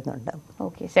ഇംപ്ലാന്റ് ഇടുന്നുണ്ട്.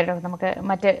 ഓക്കെ, ശരി ഡോക്ടർ. നമുക്ക്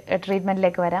മറ്റ്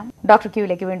ട്രീറ്റ്മെന്റിലേക്ക് വരാം. ഡോക്ടർ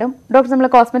ക്യൂവിലേക്ക് വീണ്ടും. ഡോക്ടർ, നമ്മൾ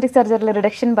കോസ്മെറ്റിക് സർജറിയിൽ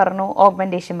റിഡക്ഷൻ പറഞ്ഞു,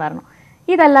 ഓഗ്മെന്റേഷൻ പറഞ്ഞു.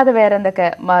 ഇതല്ലാതെ വേറെ എന്തൊക്കെ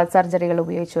സർജറികൾ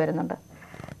ഉപയോഗിച്ച് വരുന്നുണ്ട്?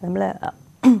 നമ്മൾ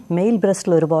മെയിൽ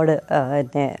ബ്രസ്റ്റിൽ ഒരുപാട്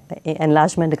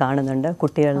എൻലാർജ്മെൻറ്റ് കാണുന്നുണ്ട്.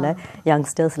 കുട്ടികളുടെ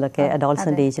യങ്സ്റ്റേഴ്സിലൊക്കെ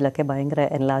അഡോൾസൻ്റ് ഏജിലൊക്കെ ഭയങ്കര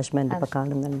എൻലാർജ്മെൻറ്റ് ഇപ്പോൾ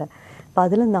കാണുന്നുണ്ട്. അപ്പോൾ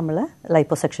അതിലും നമ്മൾ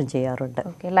ലൈപ്പോസെക്ഷൻ ചെയ്യാറുണ്ട്.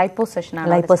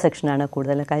 ലൈപ്പോസെക്ഷനാണ്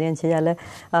കൂടുതൽ. കാര്യം എന്ന് വെച്ച് കഴിഞ്ഞാൽ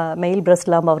മെയിൽ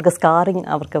ബ്രസ്റ്റിലാകുമ്പോൾ അവർക്ക് സ്കാറിങ്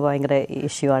അവർക്ക് ഭയങ്കര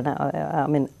ഇഷ്യൂ ആണ്. ഐ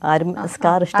മീൻ ആരും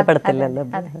സ്കാർ ഇഷ്ടപ്പെടത്തില്ലല്ലോ.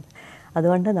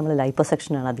 അതുകൊണ്ട് നമ്മൾ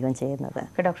ലൈപ്പോസെക്ഷനാണ് അധികം ചെയ്യുന്നത്.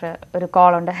 ഡോക്ടർ, ഒരു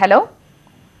കോൾ ഉണ്ട്. ഹലോ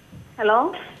ഹലോ,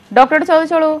 ഡോക്ടറോട്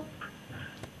ചോദിച്ചോളൂ.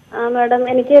 മാഡം,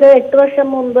 എനിക്കൊരു 8 വർഷം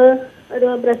മുമ്പ് ഒരു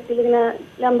ബ്രസ്റ്റിൽ ഇങ്ങനെ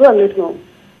ലംബ് വന്നിരുന്നു.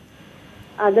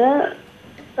 അത്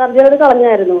സർജറി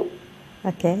കളഞ്ഞായിരുന്നു.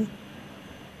 ഓക്കെ.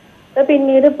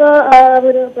 പിന്നീട് ഇപ്പൊ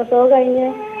ഒരു പ്രസവം കഴിഞ്ഞ്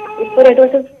ഇപ്പൊ 8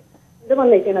 വർഷം ഇത്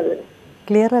വന്നിരിക്കണത്.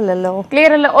 ക്ലിയർ അല്ലല്ലോ.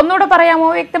 ക്ലിയർ അല്ല, ഒന്നുകൂടെ പറയാമോ?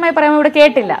 വ്യക്തമായി പറയാമോ? ഇവിടെ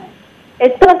കേട്ടില്ല.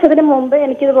 8 വർഷത്തിന് മുമ്പ്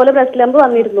എനിക്ക് ഇതുപോലെ ബ്രസ്റ്റ് ലംബ്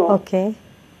വന്നിരുന്നു. ഓക്കെ.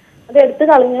 അത് എടുത്ത്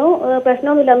കളഞ്ഞു,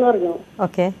 പ്രശ്നമൊന്നുമില്ലെന്ന് പറഞ്ഞു.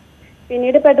 ഓക്കെ.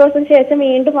 പിന്നീട് 8 വർഷത്തിന് ശേഷം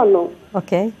വീണ്ടും വന്നു.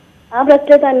 ഓക്കെ. ആ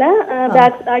ബ്രസ്റ്റിൽ തന്നെ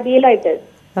ബാക്ക് അടിയിലായിട്ട്.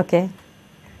 ഓക്കെ.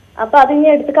 അപ്പൊ അത് ഇനി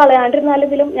എടുത്ത് കളയാണ്ടിരുന്നാലും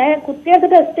ഇതിലും ഞാൻ കുത്തിയെടുത്ത്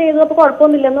ടെസ്റ്റ് ചെയ്തു, അപ്പൊ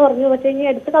കുഴപ്പമൊന്നുമില്ലെന്ന് പറഞ്ഞു. പക്ഷെ ഇനി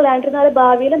എടുത്ത് കളയാണ്ടിരുന്നാലും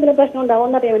ഭാവിയിൽ എന്തെങ്കിലും പ്രശ്നം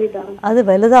ഉണ്ടാവുമെന്ന് അറിയാൻ വേണ്ടിയിട്ടാണ്. അത്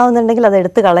വലുതാവുന്നുണ്ടെങ്കിൽ അത്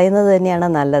എടുത്ത് കളയുന്നത് തന്നെയാണ്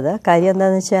നല്ലത്. കാര്യം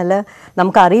എന്താണെന്ന് വെച്ചാൽ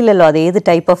നമുക്കറിയില്ലല്ലോ അത് ഏത്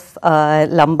ടൈപ്പ് ഓഫ്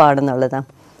ലംബാണെന്നുള്ളത്.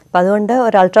 അപ്പം അതുകൊണ്ട്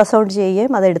ഒരു അൾട്രാസൗണ്ട്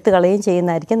ചെയ്യുകയും അത് എടുത്ത് കളയുകയും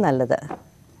ചെയ്യുന്നതായിരിക്കും നല്ലത്.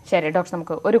 ശരി ഡോക്ടർ,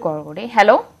 നമുക്ക് ഒരു കോൾ കൂടി.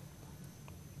 Hello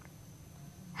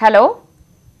hello.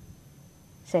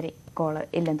 ശരി, കോള്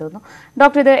ഇല്ലെന്ന് തോന്നുന്നു.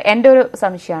 ഡോക്ടർ, ഇത് എൻ്റെ ഒരു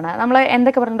സംശയമാണ്. നമ്മൾ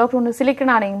എന്തൊക്കെ പറഞ്ഞു? ഡോക്ടർ സിലിക്കൺ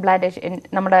ആണ് ഇംപ്ലാന്റേഷൻ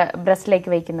നമ്മുടെ ബ്രസ്റ്റിലേക്ക്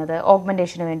വയ്ക്കുന്നത്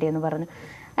ഓഗ്മെന്റേഷന് വേണ്ടി എന്ന് പറഞ്ഞു.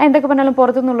 എന്തൊക്കെ പറഞ്ഞാലും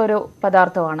പുറത്തുനിന്നുള്ളൊരു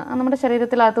പദാർത്ഥമാണ്. നമ്മുടെ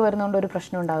ശരീരത്തിനകത്ത് വരുന്നതുകൊണ്ട് ഒരു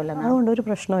പ്രശ്നം ഉണ്ടാവില്ല. അതുകൊണ്ട് ഒരു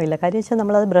പ്രശ്നവും കാര്യം വെച്ചാൽ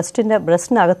നമ്മളത്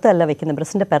ബ്രസ്റ്റിനകത്തല്ല വെക്കുന്നത്,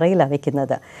 ബ്രസ്റ്റിൻ്റെ പിറകിലാണ്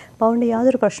വെക്കുന്നത്. അപ്പോൾ അതുകൊണ്ട്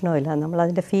യാതൊരു പ്രശ്നവും ഇല്ല.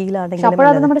 നമ്മളതിൻ്റെ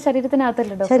ഫീലാണെങ്കിലും നമ്മുടെ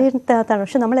ശരീരത്തിനകത്തല്ലോ, ശരീരത്തിനകത്താണ്.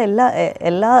 പക്ഷെ നമ്മൾ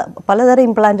എല്ലാ പലതരം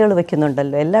ഇംപ്ലാന്റുകൾ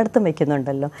വെക്കുന്നുണ്ടല്ലോ, എല്ലായിടത്തും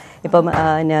വെക്കുന്നുണ്ടല്ലോ. ഇപ്പം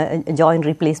ജോയിൻറ്റ്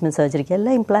റീപ്ലേസ്മെൻറ്റ് സർജറിക്ക്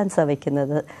എല്ലാ ഇംപ്ലാന്റ്സാണ്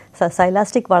വെക്കുന്നത്.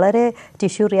 സൈലാസ്റ്റിക് വളരെ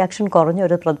ടിഷ്യൂ റിയാക്ഷൻ കുറഞ്ഞ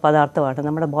ഒരു പദാർത്ഥമാണ്.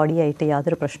 നമ്മുടെ ബോഡിയായിട്ട്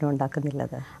യാതൊരു പ്രശ്നവും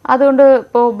ഉണ്ടാക്കുന്നില്ലത്. അതുകൊണ്ട്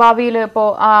ഇപ്പോൾ ഭാവിയിൽ ഇപ്പോൾ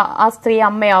ആ സ്ത്രീ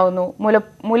അമ്മയാവുന്നു,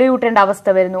 മുലയൂട്ടേണ്ട അവസ്ഥ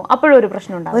വരുന്നു, അപ്പോഴും ഒരു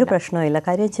പ്രശ്നം ഉണ്ടാവും? ഒരു പ്രശ്നമില്ല.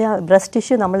 കാര്യം വെച്ചാൽ ബ്രസ്റ്റ്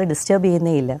ടിഷ്യൂ നമ്മൾ ഡിസ്റ്റർബ്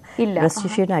ചെയ്യുന്നേ ഇല്ല. ബ്രസ്റ്റ്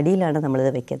ടിഷ്യൂവിന് അടിയിലാണ്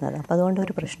നമ്മളിത് വെക്കുന്നത്. അപ്പോൾ അതുകൊണ്ട്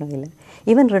ഒരു പ്രശ്നമില്ല.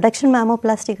 ഈവൻ റിഡക്ഷൻ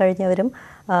മാമോപ്ലാസ്റ്റി കഴിഞ്ഞവരും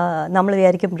നമ്മൾ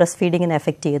വിചാരിക്കും ബ്രസ്റ്റ് ഫീഡിങ്ങിനെ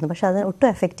എഫക്റ്റ് ചെയ്യുന്നു, പക്ഷെ അത് ഒട്ടും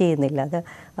എഫക്റ്റ് ചെയ്യുന്നില്ല. അത്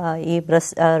ഈ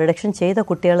റിഡക്ഷൻ ചെയ്ത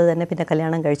കുട്ടികൾ തന്നെ പിന്നെ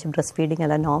കല്യാണം കഴിച്ച് ബ്രസ്റ്റ് ഫീഡിങ്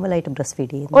അല്ല നോർമലായിട്ട് ബ്രസ്റ്റ്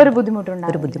ഫീഡ് ചെയ്യുന്നു. ഒരു ബുദ്ധിമുട്ടുണ്ട്.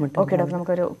 ഓക്കെ ഡോക്ടർ,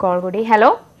 നമുക്കൊരു കോൾ കൂടി.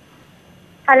 ഹലോ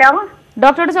ഹലോ,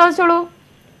 ഡോക്ടറോട് ചോദിച്ചോളൂ.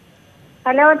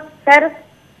 Hello sir.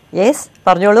 യെസ്,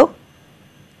 പറഞ്ഞോളൂ.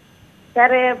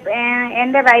 സർ,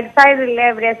 എന്റെ റൈറ്റ് സൈഡിലെ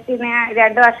ബ്രസ്റ്റിന്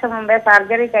 2 വർഷം മുമ്പേ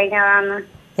സർജറി കഴിഞ്ഞതാണ്.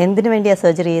 എന്തിനു വേണ്ടിയാ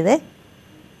സർജറി ചെയ്തേ?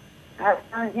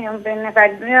 പിന്നെ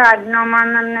അഡിനോമ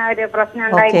ഒരു പ്രശ്നം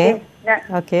ഉണ്ടായിട്ട്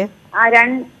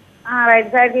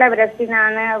റൈറ്റ് സൈഡിലെ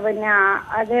ബ്രസ്റ്റിനാണ്. പിന്നെ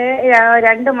അത്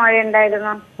 2 മുഴ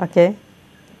ഉണ്ടായിരുന്നു.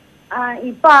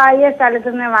 ഇപ്പൊ ആയ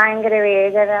സ്ഥലത്തുനിന്ന് ഭയങ്കര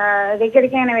വേദന,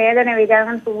 ഇടയ്ക്കിടയ്ക്ക് അങ്ങനെ വേദന വരിക,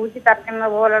 അങ്ങനെ തൂച്ചി തറക്കുന്ന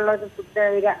പോലുള്ള ഒരു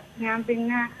വരിക. ഞാൻ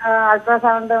പിന്നെ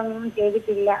അൾട്രാസൗണ്ട് ഒന്നും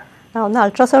ചെയ്തിട്ടില്ല. ഒന്ന്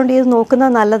അൾട്രാസൗണ്ട് ചെയ്ത്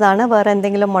നോക്കുന്നത് നല്ലതാണ്, വേറെ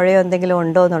എന്തെങ്കിലും മുഴയോ എന്തെങ്കിലും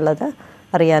ഉണ്ടോ എന്നുള്ളത്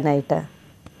അറിയാനായിട്ട്.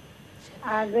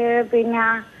 അത് പിന്നെ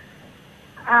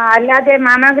അല്ലാതെ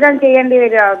മാമോഗ്രാം ചെയ്യേണ്ടി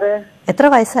വരുമോ? അത് എത്ര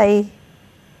വയസ്സായി?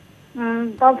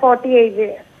 40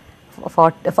 ഏജ്.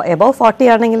 എബവ് 40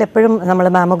 ആണെങ്കിൽ എപ്പോഴും നമ്മൾ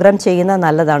മാമോഗ്രാം ചെയ്യുന്നത്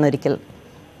നല്ലതാണ് ഒരിക്കൽ.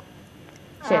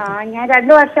 ഞാൻ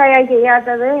 2 വർഷമായി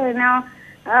ചെയ്യാത്തത്. പിന്നെ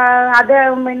അത്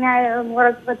പിന്നെ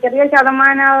ചെറിയ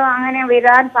ശതമാനം അങ്ങനെ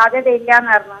വരാൻ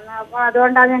സാധ്യതയില്ലാന്ന് പറഞ്ഞു. അപ്പൊ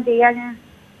അതുകൊണ്ടാണ് ഞാൻ ചെയ്യാൻ.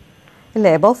 ഇല്ല,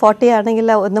 എബവ് 40 ആണെങ്കിൽ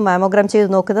ഒന്ന് മാമോഗ്രാം ചെയ്ത്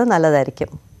നോക്കുന്നത് നല്ലതായിരിക്കും.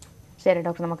 ശരി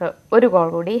ഡോക്ടർ, നമുക്ക് ഒരു കോൾ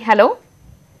കൂടി. ഹലോ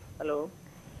ഹലോ,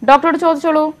 ഡോക്ടറോട്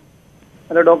ചോദിച്ചോളൂ.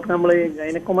 ഹലോ ഡോക്ടർ, നമ്മൾ ഈ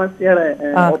ഗൈനക്കോമാസ്റ്റിയുടെ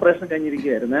ഓപ്പറേഷൻ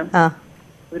കഴിഞ്ഞിരിക്കുകയായിരുന്നേ.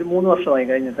 ഒരു 3 വർഷമായി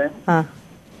കഴിഞ്ഞിട്ട്.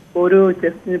 ഒരു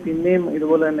ചെസ്റ്റിന് പിന്നെയും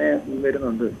ഇതുപോലെ തന്നെ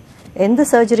വരുന്നുണ്ട്. എന്ത്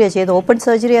സർജറിയാ ചെയ്തത്? ഓപ്പൺ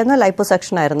സർജറി ആയിരുന്നോ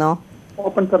ലൈപ്പോസെക്ഷൻ ആയിരുന്നോ?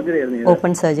 ഓപ്പൺ സർജറി ആയിരുന്നു.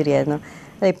 ഓപ്പൺ സർജറി ആയിരുന്നു.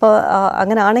 ഇപ്പോൾ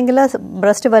അങ്ങനെ ആണെങ്കിൽ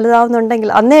ബ്രസ്റ്റ് വലുതാവുന്നുണ്ടെങ്കിൽ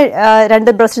അന്നേ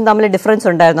 2 ബ്രസ്റ്റും തമ്മിൽ ഡിഫറൻസ്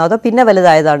ഉണ്ടായിരുന്നോ അതോ പിന്നെ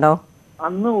വലുതായതാണോ?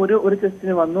 അന്ന് ഒരു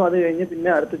ചെസ്റ്റിന് വന്നു, അത് കഴിഞ്ഞ് പിന്നെ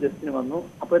അടുത്ത ചെസ്റ്റിന് വന്നു.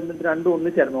 അപ്പൊ എന്നിട്ട് 2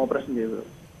 ഒന്നിച്ചായിരുന്നു ഓപ്പറേഷൻ ചെയ്തത്.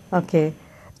 ഓക്കെ,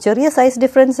 ചെറിയ സൈസ്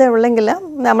ഡിഫറൻസ് ഉള്ളെങ്കിൽ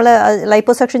നമ്മൾ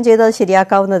ലൈപ്പോസെക്ഷൻ ചെയ്ത് അത്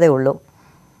ശരിയാക്കാവുന്നതേ ഉള്ളൂ.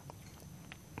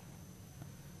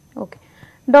 ഓക്കെ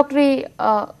ഡോക്ടർ, ഈ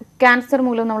ക്യാൻസർ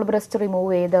മൂലം നമ്മൾ ബ്രസ്റ്റ്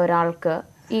റിമൂവ് ചെയ്ത ഒരാൾക്ക്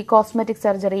ഈ കോസ്മെറ്റിക്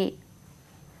സർജറി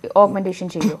ഓഗ്മെന്റേഷൻ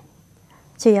ചെയ്യുമോ?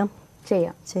 ചെയ്യാം.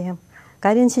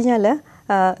 കാര്യം വെച്ച് കഴിഞ്ഞാൽ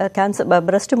ക്യാൻസർ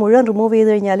ബ്രസ്റ്റ് മുഴുവൻ റിമൂവ്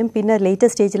ചെയ്ത് കഴിഞ്ഞാലും പിന്നെ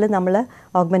ലേറ്റസ്റ്റ് സ്റ്റേജിൽ നമ്മൾ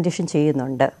ഓഗ്മെന്റേഷൻ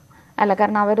ചെയ്യുന്നുണ്ട്. അല്ല,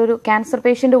 കാരണം അവരൊരു ക്യാൻസർ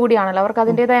പേഷ്യന്റ് കൂടിയാണല്ലോ, അവർക്ക്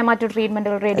അതിൻ്റെതായ മറ്റു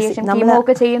ട്രീറ്റ്മെന്റുകൾ, റേഡിയേഷൻ, കീമോ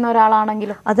ഒക്കെ ചെയ്യുന്ന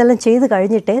ഒരാളാണെങ്കിലും അതെല്ലാം ചെയ്ത്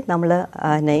കഴിഞ്ഞിട്ടേ നമ്മൾ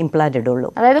ഇംപ്ലാന്റ് ഇടുള്ളൂ.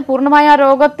 അതായത് പൂർണ്ണമായ ആ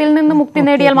രോഗത്തിൽ നിന്ന് മുക്തി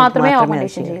നേടിയാൽ മാത്രമേ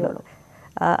ഓഗ്മെന്റേഷൻ ചെയ്യുള്ളൂ.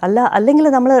 അല്ലെങ്കിൽ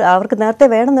നമ്മൾ അവർക്ക് നേരത്തെ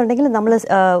വേണമെന്നുണ്ടെങ്കിൽ നമ്മൾ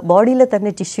ബോഡിയിൽ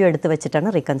തന്നെ ടിഷ്യൂ എടുത്ത് വെച്ചിട്ടാണ്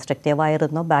റീകൺസ്ട്രക്ട് ചെയ്യുക.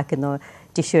 വയറിന്നോ ബാക്കിന്നോ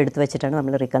ടിഷ്യൂ എടുത്ത് വെച്ചിട്ടാണ്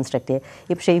നമ്മൾ റീകൺസ്ട്രക്ട്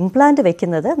ചെയ്യുക. പക്ഷേ ഇംപ്ലാന്റ്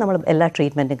വെക്കുന്നത് നമ്മൾ എല്ലാ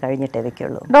ട്രീറ്റ്മെന്റും കഴിഞ്ഞിട്ടേ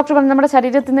വെക്കുള്ളൂ. ഡോക്ടർ പറഞ്ഞു നമ്മുടെ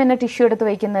ശരീരത്തിൽ നിന്ന് തന്നെ ടിഷ്യൂ എടുത്ത്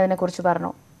വയ്ക്കുന്നതിനെ കുറിച്ച്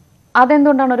പറഞ്ഞു.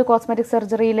 അതെന്തുകൊണ്ടാണ് ഒരു കോസ്മെറ്റിക്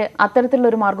സർജറിയിൽ അത്തരത്തിലുള്ള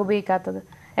ഒരു മാർഗ്ഗം ഉപയോഗിക്കാത്തത്?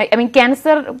 ഐ മീൻ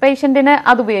ക്യാൻസർ പേഷ്യന്റിന്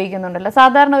അത് ഉപയോഗിക്കുന്നുണ്ടല്ലോ,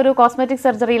 സാധാരണ ഒരു കോസ്മെറ്റിക്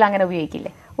സർജറിയിൽ അങ്ങനെ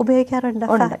ഉപയോഗിക്കില്ലേ? ഉപയോഗിക്കാറുണ്ട്.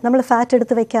 നമ്മൾ ഫാറ്റ്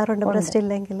എടുത്ത് വെക്കാറുണ്ട് ബ്രസ്റ്റ്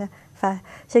ഇല്ലെങ്കിൽ.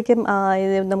 ശരിക്കും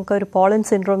നമുക്കൊരു പോളൻ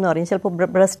സിൻഡ്രോം എന്ന് പറയും. ചിലപ്പോൾ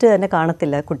ബ്രസ്റ്റ് തന്നെ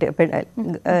കാണത്തില്ല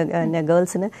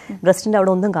ഗേൾസിന്, ബ്രസ്റ്റിൻ്റെ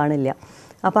അവിടെ ഒന്നും കാണില്ല.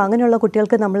 അപ്പോൾ അങ്ങനെയുള്ള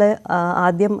കുട്ടികൾക്ക് നമ്മൾ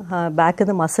ആദ്യം ബാക്കിൽ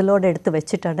നിന്ന് മസിലോടെ എടുത്ത്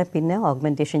വെച്ചിട്ടാണ് പിന്നെ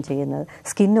ഓഗ്മെൻറ്റേഷൻ ചെയ്യുന്നത്.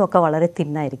 സ്കിന്നും ഒക്കെ വളരെ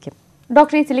തിന്നായിരിക്കും.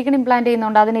 ഡോക്ടർ, ഈ സിലിക്കൺ ഇംപ്ലാന്റ്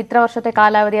ചെയ്യുന്നുണ്ട്, അതിന് ഇത്ര വർഷത്തെ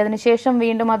കാലാവധി, അതിനുശേഷം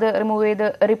വീണ്ടും അത് റിമൂവ് ചെയ്ത്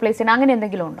റീപ്ലേസ് ചെയ്യണം, അങ്ങനെ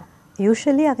എന്തെങ്കിലും ഉണ്ടോ?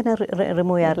 യൂഷ്വലി അങ്ങനെ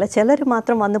റിമൂവ് ചെയ്യാറില്ല. ചിലർ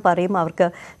മാത്രം വന്ന് പറയും അവർക്ക്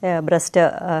ബ്രസ്റ്റ്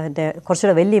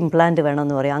കുറച്ചുകൂടെ വലിയ ഇംപ്ലാന്റ്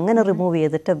വേണമെന്ന് പറയും. അങ്ങനെ റിമൂവ്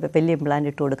ചെയ്തിട്ട് വലിയ ഇംപ്ലാന്റ്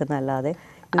ഇട്ട് കൊടുക്കുന്നതല്ലാതെ,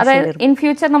 അതായത് ഇൻ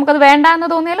ഫ്യൂച്ചർ നമുക്കത് വേണ്ട എന്ന്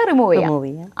തോന്നിയാൽ റിമൂവ്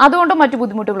ചെയ്യാം, അതുകൊണ്ട് മറ്റു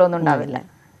ബുദ്ധിമുട്ടുകളൊന്നും ഉണ്ടാവില്ല.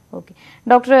 ഓക്കെ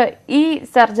ഡോക്ടർ, ഈ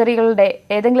സർജറികളുടെ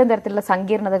ഏതെങ്കിലും തരത്തിലുള്ള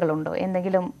സങ്കീർണതകളുണ്ടോ?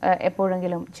 എന്തെങ്കിലും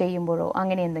എപ്പോഴെങ്കിലും ചെയ്യുമ്പോഴോ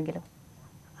അങ്ങനെ എന്തെങ്കിലും?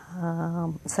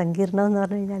 സങ്കീർണം എന്ന്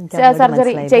പറഞ്ഞു കഴിഞ്ഞാൽ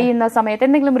സർജറി ചെയ്യുന്ന സമയത്ത്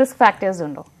എന്തെങ്കിലും റിസ്ക് ഫാക്ടേഴ്സ്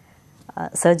ഉണ്ടോ?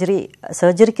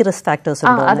 സർജറിക്ക് റിസ്ക് ഫാക്ടേഴ്സ്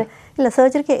ഉണ്ടോ? ഇല്ല,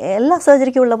 സർജറിക്ക് എല്ലാ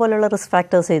സർജറിക്കും ഉള്ള പോലെയുള്ള റിസ്ക്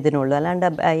ഫാക്ടേഴ്സ് ഇതിനുള്ളൂ. അല്ലാണ്ട്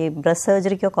ഈ ബ്രസ്റ്റ്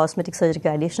സർജറിക്കോ കോസ്മെറ്റിക്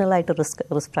സർജറിക്കോ അഡീഷണൽ ആയിട്ട്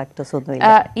റിസ്ക് ഫാക്ടേഴ്സ്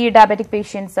ഒന്നുമില്ല. ഈ ഡയബറ്റിക്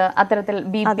പേഷ്യൻസ്, അത്തരത്തിൽ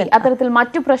ബിപി, അത്തരത്തിൽ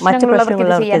മറ്റു പ്രശ്നങ്ങളുള്ളവർക്ക്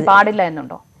ഇത് ചെയ്യാൻ പാടില്ല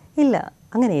എന്നുണ്ടോ? ഇല്ല,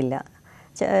 അങ്ങനെയില്ല.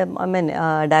 ഐ മീൻ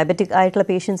ഡയബറ്റിക് ആയിട്ടുള്ള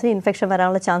പേഷ്യൻസിന് ഇൻഫെക്ഷൻ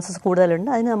വരാനുള്ള ചാൻസസ് കൂടുതലുണ്ട്.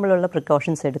 അതിന് നമ്മളുള്ള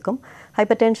പ്രിക്കോഷൻസ് എടുക്കും.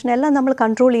 ഹൈപ്പർ ടെൻഷൻ എല്ലാം നമ്മൾ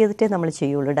കൺട്രോൾ ചെയ്തിട്ടേ നമ്മൾ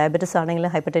ചെയ്യുള്ളൂ. ഡയബറ്റിസ്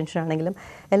ആണെങ്കിലും ഹൈപ്പർ ടെൻഷൻ ആണെങ്കിലും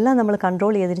എല്ലാം നമ്മൾ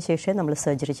കൺട്രോൾ ചെയ്തതിന് ശേഷമേ നമ്മൾ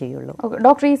സർജറി ചെയ്യുള്ളൂ.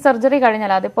 ഡോക്ടർ, ഈ സർജറി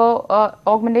കഴിഞ്ഞാൽ അതിപ്പോൾ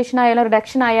ഓഗ്മെന്റേഷൻ ആയാലും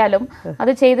റിഡക്ഷൻ ആയാലും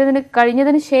അത്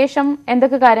കഴിഞ്ഞതിന് ശേഷം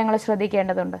എന്തൊക്കെ കാര്യങ്ങൾ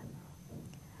ശ്രദ്ധിക്കേണ്ടതുണ്ട്?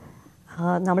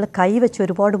 നമ്മൾ കൈ വെച്ച്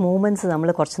ഒരുപാട് മൂവ്മെൻറ്റ്സ് നമ്മൾ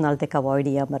കുറച്ച് നാളത്തേക്ക് അവോയ്ഡ്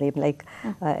ചെയ്യാൻ പറയും. Like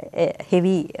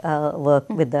heavy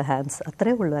work with the hands,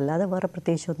 അത്രേ ഉള്ളൂ. അല്ലാതെ വേറെ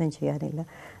പ്രത്യേകിച്ചൊന്നും ചെയ്യാനില്ല.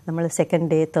 നമ്മൾ സെക്കൻഡ്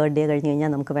ഡേ തേർഡ് ഡേ കഴിഞ്ഞ്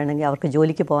കഴിഞ്ഞാൽ നമുക്ക് വേണമെങ്കിൽ അവർക്ക്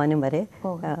ജോലിക്ക് പോകാനും വരെ.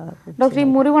 ഡോക്ടർ, ഈ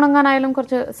മുറി ഉണങ്ങാനായാലും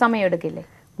കുറച്ച് സമയം എടുക്കില്ലേ?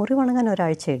 മുറി ഉണങ്ങാൻ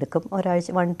ഒരാഴ്ച എടുക്കും.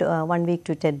 1 week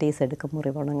to 10 days എടുക്കും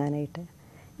മുറി ഉണങ്ങാനായിട്ട്.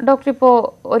 ഡോക്ടർ, ഇപ്പോൾ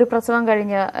ഒരു പ്രസവം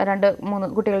കഴിഞ്ഞ് 2-3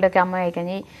 കുട്ടികളുടെയൊക്കെ അമ്മയായി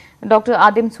കഴിഞ്ഞ് ഡോക്ടർ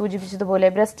ആദ്യം സൂചിപ്പിച്ചതുപോലെ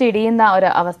ബ്രസ്റ്റ് ഇടിയുന്ന ഒരു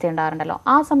അവസ്ഥ ഉണ്ടാകാറുണ്ടല്ലോ,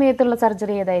 ആ സമയത്തുള്ള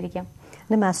സർജറി ഏതായിരിക്കും?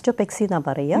 മാസ്റ്റോപെക്സി എന്നാ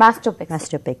പറയുക.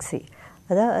 മാസ്റ്റോപെക്സി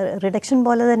അത് റിഡക്ഷൻ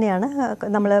പോലെ തന്നെയാണ്.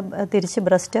 നമ്മൾ തിരിച്ച്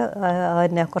ബ്രസ്റ്റ്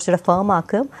കുറച്ചുകൂടെ ഫേം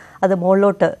ആക്കുകയും അത്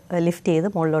മുകളിലോട്ട് ലിഫ്റ്റ് ചെയ്ത്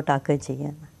മുകളിലോട്ട് ആക്കുകയും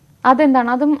ചെയ്യാൻ. അതെന്താണ്?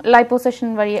 അതും ലൈപ്പോസെക്ഷൻ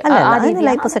വഴി?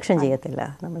 ലൈപ്പോസെക്ഷൻ ചെയ്യത്തില്ല.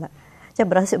 നമ്മൾ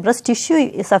ബ്രസ്റ്റ് ടിഷ്യൂ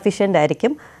സഫീഷ്യൻ്റ്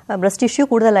ആയിരിക്കും. ബ്രസ്റ്റ് ടിഷ്യൂ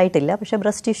കൂടുതലായിട്ടില്ല, പക്ഷേ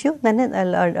ബ്രസ്റ്റ് ടിഷ്യൂ തന്നെ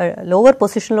ലോവർ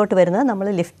പൊസിഷനിലോട്ട് വരുന്നത് നമ്മൾ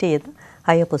ലിഫ്റ്റ് ചെയ്ത്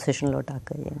ഹയർ പൊസിഷനിലോട്ട്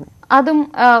ആക്കുക ചെയ്യുന്നത്. അതും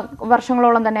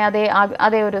വർഷങ്ങളോളം തന്നെ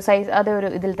അതേ ഒരു സൈസ്, അതേ ഒരു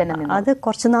ഇതിൽ തന്നെ? അത്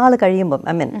കുറച്ച് നാൾ കഴിയുമ്പം,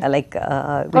 ഐ മീൻ ലൈക്ക്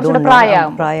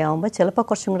പ്രായമാകുമ്പോൾ ചിലപ്പോൾ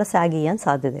കുറച്ചും കൂടെ സാഗ് ചെയ്യാൻ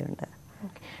സാധ്യതയുണ്ട്.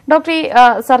 ഡോക്ടർ, ഈ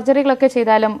സർജറികളൊക്കെ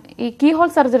ചെയ്താലും ഈ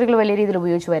കീഹോൾ സർജറികൾ വലിയ രീതിയിൽ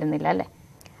ഉപയോഗിച്ച് വരുന്നില്ല അല്ലേ?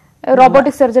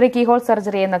 റോബോട്ടിക് സർജറി, കീഹോൾ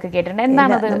സർജറി എന്നൊക്കെ കേട്ടിട്ടുണ്ട്.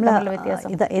 എന്താണ് വ്യത്യാസം?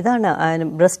 ഇതാണ്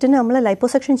ബ്രസ്റ്റിന് നമ്മൾ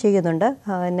ലൈപ്പോസെക്ഷൻ ചെയ്യുന്നുണ്ട്,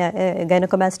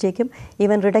 ഗൈനക്കോമാസ്റ്റിക്കും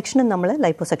ഈവൻ റിഡക്ഷനും നമ്മൾ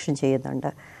ലൈപ്പോസെക്ഷൻ ചെയ്യുന്നുണ്ട്.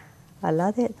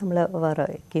 അല്ലാതെ നമ്മൾ വേറെ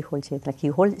കീഹോൾ ചെയ്യുന്നില്ല.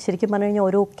 കീഹോൾ ശരിക്കും പറഞ്ഞു കഴിഞ്ഞാൽ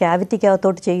ഒരു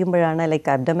ക്യാവിറ്റിക്കകത്തോട്ട് ചെയ്യുമ്പോഴാണ്,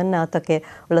 ലൈക്ക് അബ്ഡമനകത്തൊക്കെ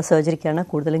ഉള്ള സർജറിക്കാണ്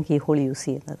കൂടുതലും കീഹോൾ യൂസ്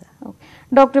ചെയ്യുന്നത്.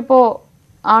 ഡോക്ടർ, ഇപ്പോൾ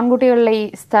ആൺകുട്ടികളിലെ ഈ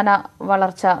സ്തന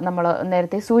വളർച്ച നമ്മൾ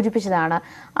നേരത്തെ സൂചിപ്പിച്ചതാണ്,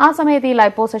 ആ സമയത്ത് ഈ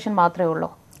ലൈപ്പോസെക്ഷൻ മാത്രമേ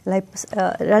ഉള്ളൂ?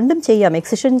 രണ്ടും ചെയ്യാം,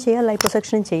 എക്സിഷൻ ചെയ്യാം,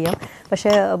 ലൈപ്പോസെക്ഷനും ചെയ്യാം.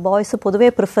 പക്ഷേ ബോയ്സ് പൊതുവേ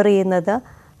പ്രിഫർ ചെയ്യുന്നത്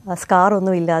സ്കാർ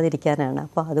ഒന്നും ഇല്ലാതിരിക്കാനാണ്.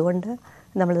 അപ്പോൾ അതുകൊണ്ട്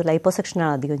നമ്മൾ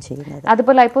ലൈപ്പോസെക്ഷനാണ് അധികം ചെയ്യുന്നത്.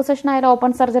 അതിപ്പോൾ ലൈപ്പോസെക്ഷൻ ആയാലും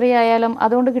ഓപ്പൺ സർജറി ആയാലും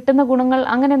അതുകൊണ്ട് കിട്ടുന്ന ഗുണങ്ങൾ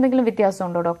അങ്ങനെ എന്തെങ്കിലും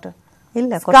വ്യത്യാസമുണ്ടോ ഡോക്ടർ?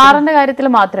 ഇല്ല, സ്കാറിന്റെ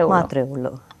കാര്യത്തിൽ മാത്രമേ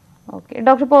ഉള്ളൂ. ഓക്കെ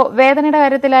ഡോക്ടർ, ഇപ്പോൾ വേദനയുടെ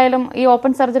കാര്യത്തിലായാലും ഈ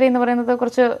ഓപ്പൺ സർജറി എന്ന് പറയുന്നത്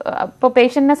കുറച്ച്, ഇപ്പോൾ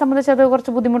പേഷ്യന്റിനെ സംബന്ധിച്ച് അത്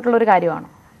കുറച്ച് ബുദ്ധിമുട്ടുള്ള ഒരു കാര്യമാണ്.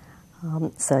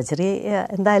 സർജറി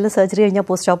എന്തായാലും സർജറി കഴിഞ്ഞാൽ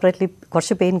പോസ്റ്റ് ഓപ്പറേറ്റീവ്ലി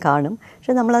കുറച്ച് പെയിൻ കാണും.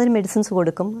 പക്ഷേ നമ്മളതിന് മെഡിസിൻസ്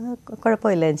കൊടുക്കും,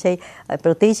 കുഴപ്പമില്ല. എന്നുവെച്ചാൽ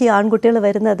പ്രത്യേകിച്ച് ഈ ആൺകുട്ടികൾ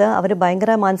വരുന്നത് അവർ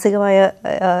ഭയങ്കര മാനസികമായ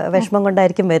വിഷമം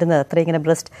കൊണ്ടായിരിക്കും വരുന്നത്. അത്ര ഇങ്ങനെ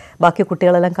ബ്രസ്റ്റ് ബാക്കി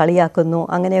കുട്ടികളെല്ലാം കളിയാക്കുന്നു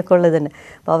അങ്ങനെയൊക്കെ ഉള്ളത് തന്നെ.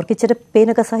 അപ്പോൾ അവർക്ക് ഇച്ചിരി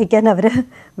പെയിനൊക്കെ സഹിക്കാൻ അവർ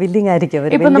വില്ലിങ് ആയിരിക്കും.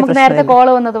 ഇപ്പം നമുക്ക് നേരത്തെ കോൾ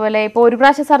വന്നതുപോലെ ഇപ്പോൾ ഒരു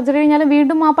പ്രാവശ്യം സർജറി കഴിഞ്ഞാലും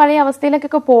വീണ്ടും ആ പഴയ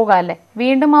അവസ്ഥയിലേക്കൊക്കെ പോകാല്ലേ?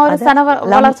 വീണ്ടും ആ ഒരു സ്തന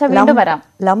വളർച്ച വീണ്ടും വരാം.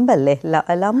 ലംബല്ലേ,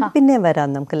 ലംബ് പിന്നെയും വരാം.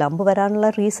 നമുക്ക് ലംബ് വരാനുള്ള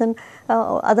റീസൺ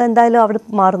അതെന്തായാലും അവിടെ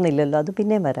മാറുന്നില്ലല്ലോ, അത്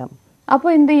പിന്നെയും വരാം. അപ്പോൾ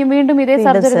എന്ത് ചെയ്യും? വീണ്ടും ഇതേ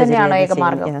സർജറി തന്നെയാണോ ഏക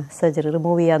മാർഗം? Surgery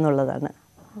remove ചെയ്യാന്നുള്ളതാണ്.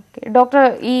 ഡോക്ടർ,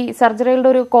 ഈ സർജറികളുടെ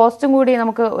ഒരു കോസ്റ്റും കൂടി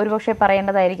നമുക്ക് ഒരുപക്ഷെ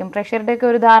പറയേണ്ടതായിരിക്കും. പ്രേക്ഷകരുടെയൊക്കെ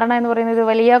ഒരു ധാരണ എന്ന് പറയുന്നത്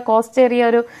വലിയ കോസ്റ്റ് ഏറിയ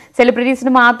ഒരു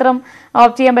സെലിബ്രിറ്റീസിന് മാത്രം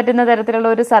ഓപ്റ്റ് ചെയ്യാൻ പറ്റുന്ന തരത്തിലുള്ള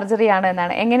ഒരു സർജറിയാണ്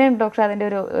എന്നാണ്. എങ്ങനെയാണ് ഡോക്ടർ അതിന്റെ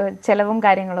ഒരു ചെലവും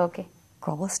കാര്യങ്ങളും ഒക്കെ?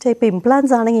 കോസ്റ്റ് ഇപ്പോൾ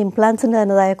ഇംപ്ലാൻസ് ആണെങ്കിൽ ഇംപ്ലാൻസിൻ്റെ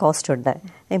തന്നതായ കോസ്റ്റ് ഉണ്ട്.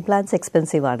 ഇംപ്ലാൻസ്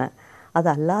എക്സ്പെൻസീവ് ആണ്.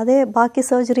 അതല്ലാതെ ബാക്കി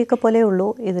സർജറി ഒക്കെ പോലെ ഉള്ളൂ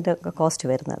ഇതിന് കോസ്റ്റ്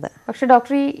വരുന്നത്. പക്ഷെ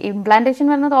ഡോക്ടർ, ഈ ഇംപ്ലാന്റേഷൻ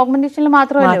വരുന്നത് ഓഗ്മെന്റേഷനിൽ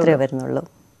മാത്രമേ വരുന്നുള്ളൂ.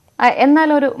 എന്നാൽ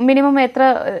ഒരു മിനിമം എത്ര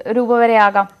രൂപ വരെ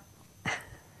ആകാം?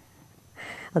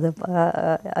 അത്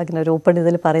അങ്ങനെ ഒരു ഓപ്പൺ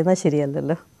ഇതിൽ പറയുന്നത്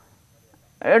ശരിയല്ലല്ലോ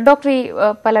ഡോക്ടർ. ഈ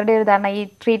പലരുടെ ഒരു ധാരണ ഈ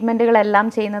ട്രീറ്റ്മെന്റുകളെല്ലാം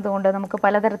ചെയ്യുന്നത് കൊണ്ട് നമുക്ക്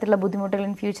പലതരത്തിലുള്ള ബുദ്ധിമുട്ടുകൾ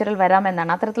ഇൻ ഫ്യൂച്ചറിൽ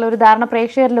വരാമെന്നാണ്. അത്തരത്തിലുള്ള ഒരു ധാരണ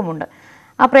പ്രേക്ഷകരിലുമുണ്ട്.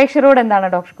 ആ പ്രേക്ഷകരോട് എന്താണ്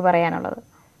ഡോക്ടർക്ക് പറയാനുള്ളത്?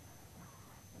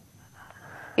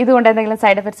 ഇതുകൊണ്ട് എന്തെങ്കിലും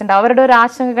സൈഡ് എഫക്ട്സ് ഉണ്ടാവും? അവരുടെ ഒരു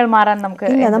ആശങ്കകൾ മാറാൻ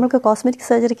നമുക്ക് കോസ്മെറ്റിക്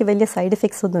സർജറിക്ക് വലിയ സൈഡ്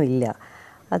എഫക്ട്സ് ഒന്നും ഇല്ല.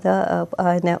 അത്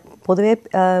പിന്നെ പൊതുവെ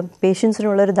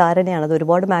പേഷ്യൻസിനുള്ളൊരു ധാരണയാണ്. അത്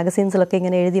ഒരുപാട് മാഗസീൻസിലൊക്കെ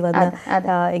ഇങ്ങനെ എഴുതി വന്ന്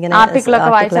ഇങ്ങനെ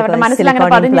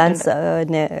സിലിക്കോൺ ഇംപ്ലാന്റ്സ്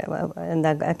പിന്നെ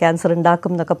എന്താ ക്യാൻസർ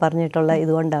ഉണ്ടാക്കും എന്നൊക്കെ പറഞ്ഞിട്ടുള്ള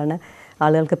ഇതുകൊണ്ടാണ്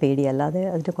ആളുകൾക്ക് പേടിയല്ലാതെ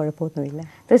അതിന് കുഴപ്പമൊന്നുമില്ല.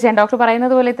 തീർച്ചയായും ഡോക്ടർ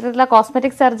പറയുന്നത് പോലെ ഇത്തരത്തിലുള്ള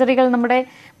കോസ്മെറ്റിക് സർജറികൾ നമ്മുടെ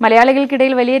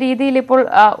മലയാളികൾക്കിടയിൽ വലിയ രീതിയിൽ ഇപ്പോൾ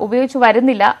ഉപയോഗിച്ച്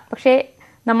വരുന്നില്ല. പക്ഷേ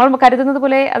നമ്മൾ കരുതുന്നത്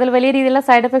പോലെ അതിൽ വലിയ രീതിയിലുള്ള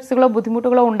സൈഡ് എഫക്ട്സുകളോ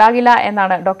ബുദ്ധിമുട്ടുകളോ ഉണ്ടാകില്ല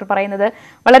എന്നാണ് ഡോക്ടർ പറയുന്നത്.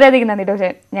 വളരെയധികം നന്ദി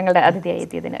ഡോക്ടർ ഞങ്ങളുടെ അതിഥിയായി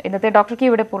എത്തിയതിന്. ഇന്നത്തെ ഡോക്ടർക്ക്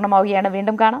ഇവിടെ പൂർണ്ണമാവുകയാണ്.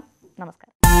 വീണ്ടും കാണാം. നമസ്കാരം.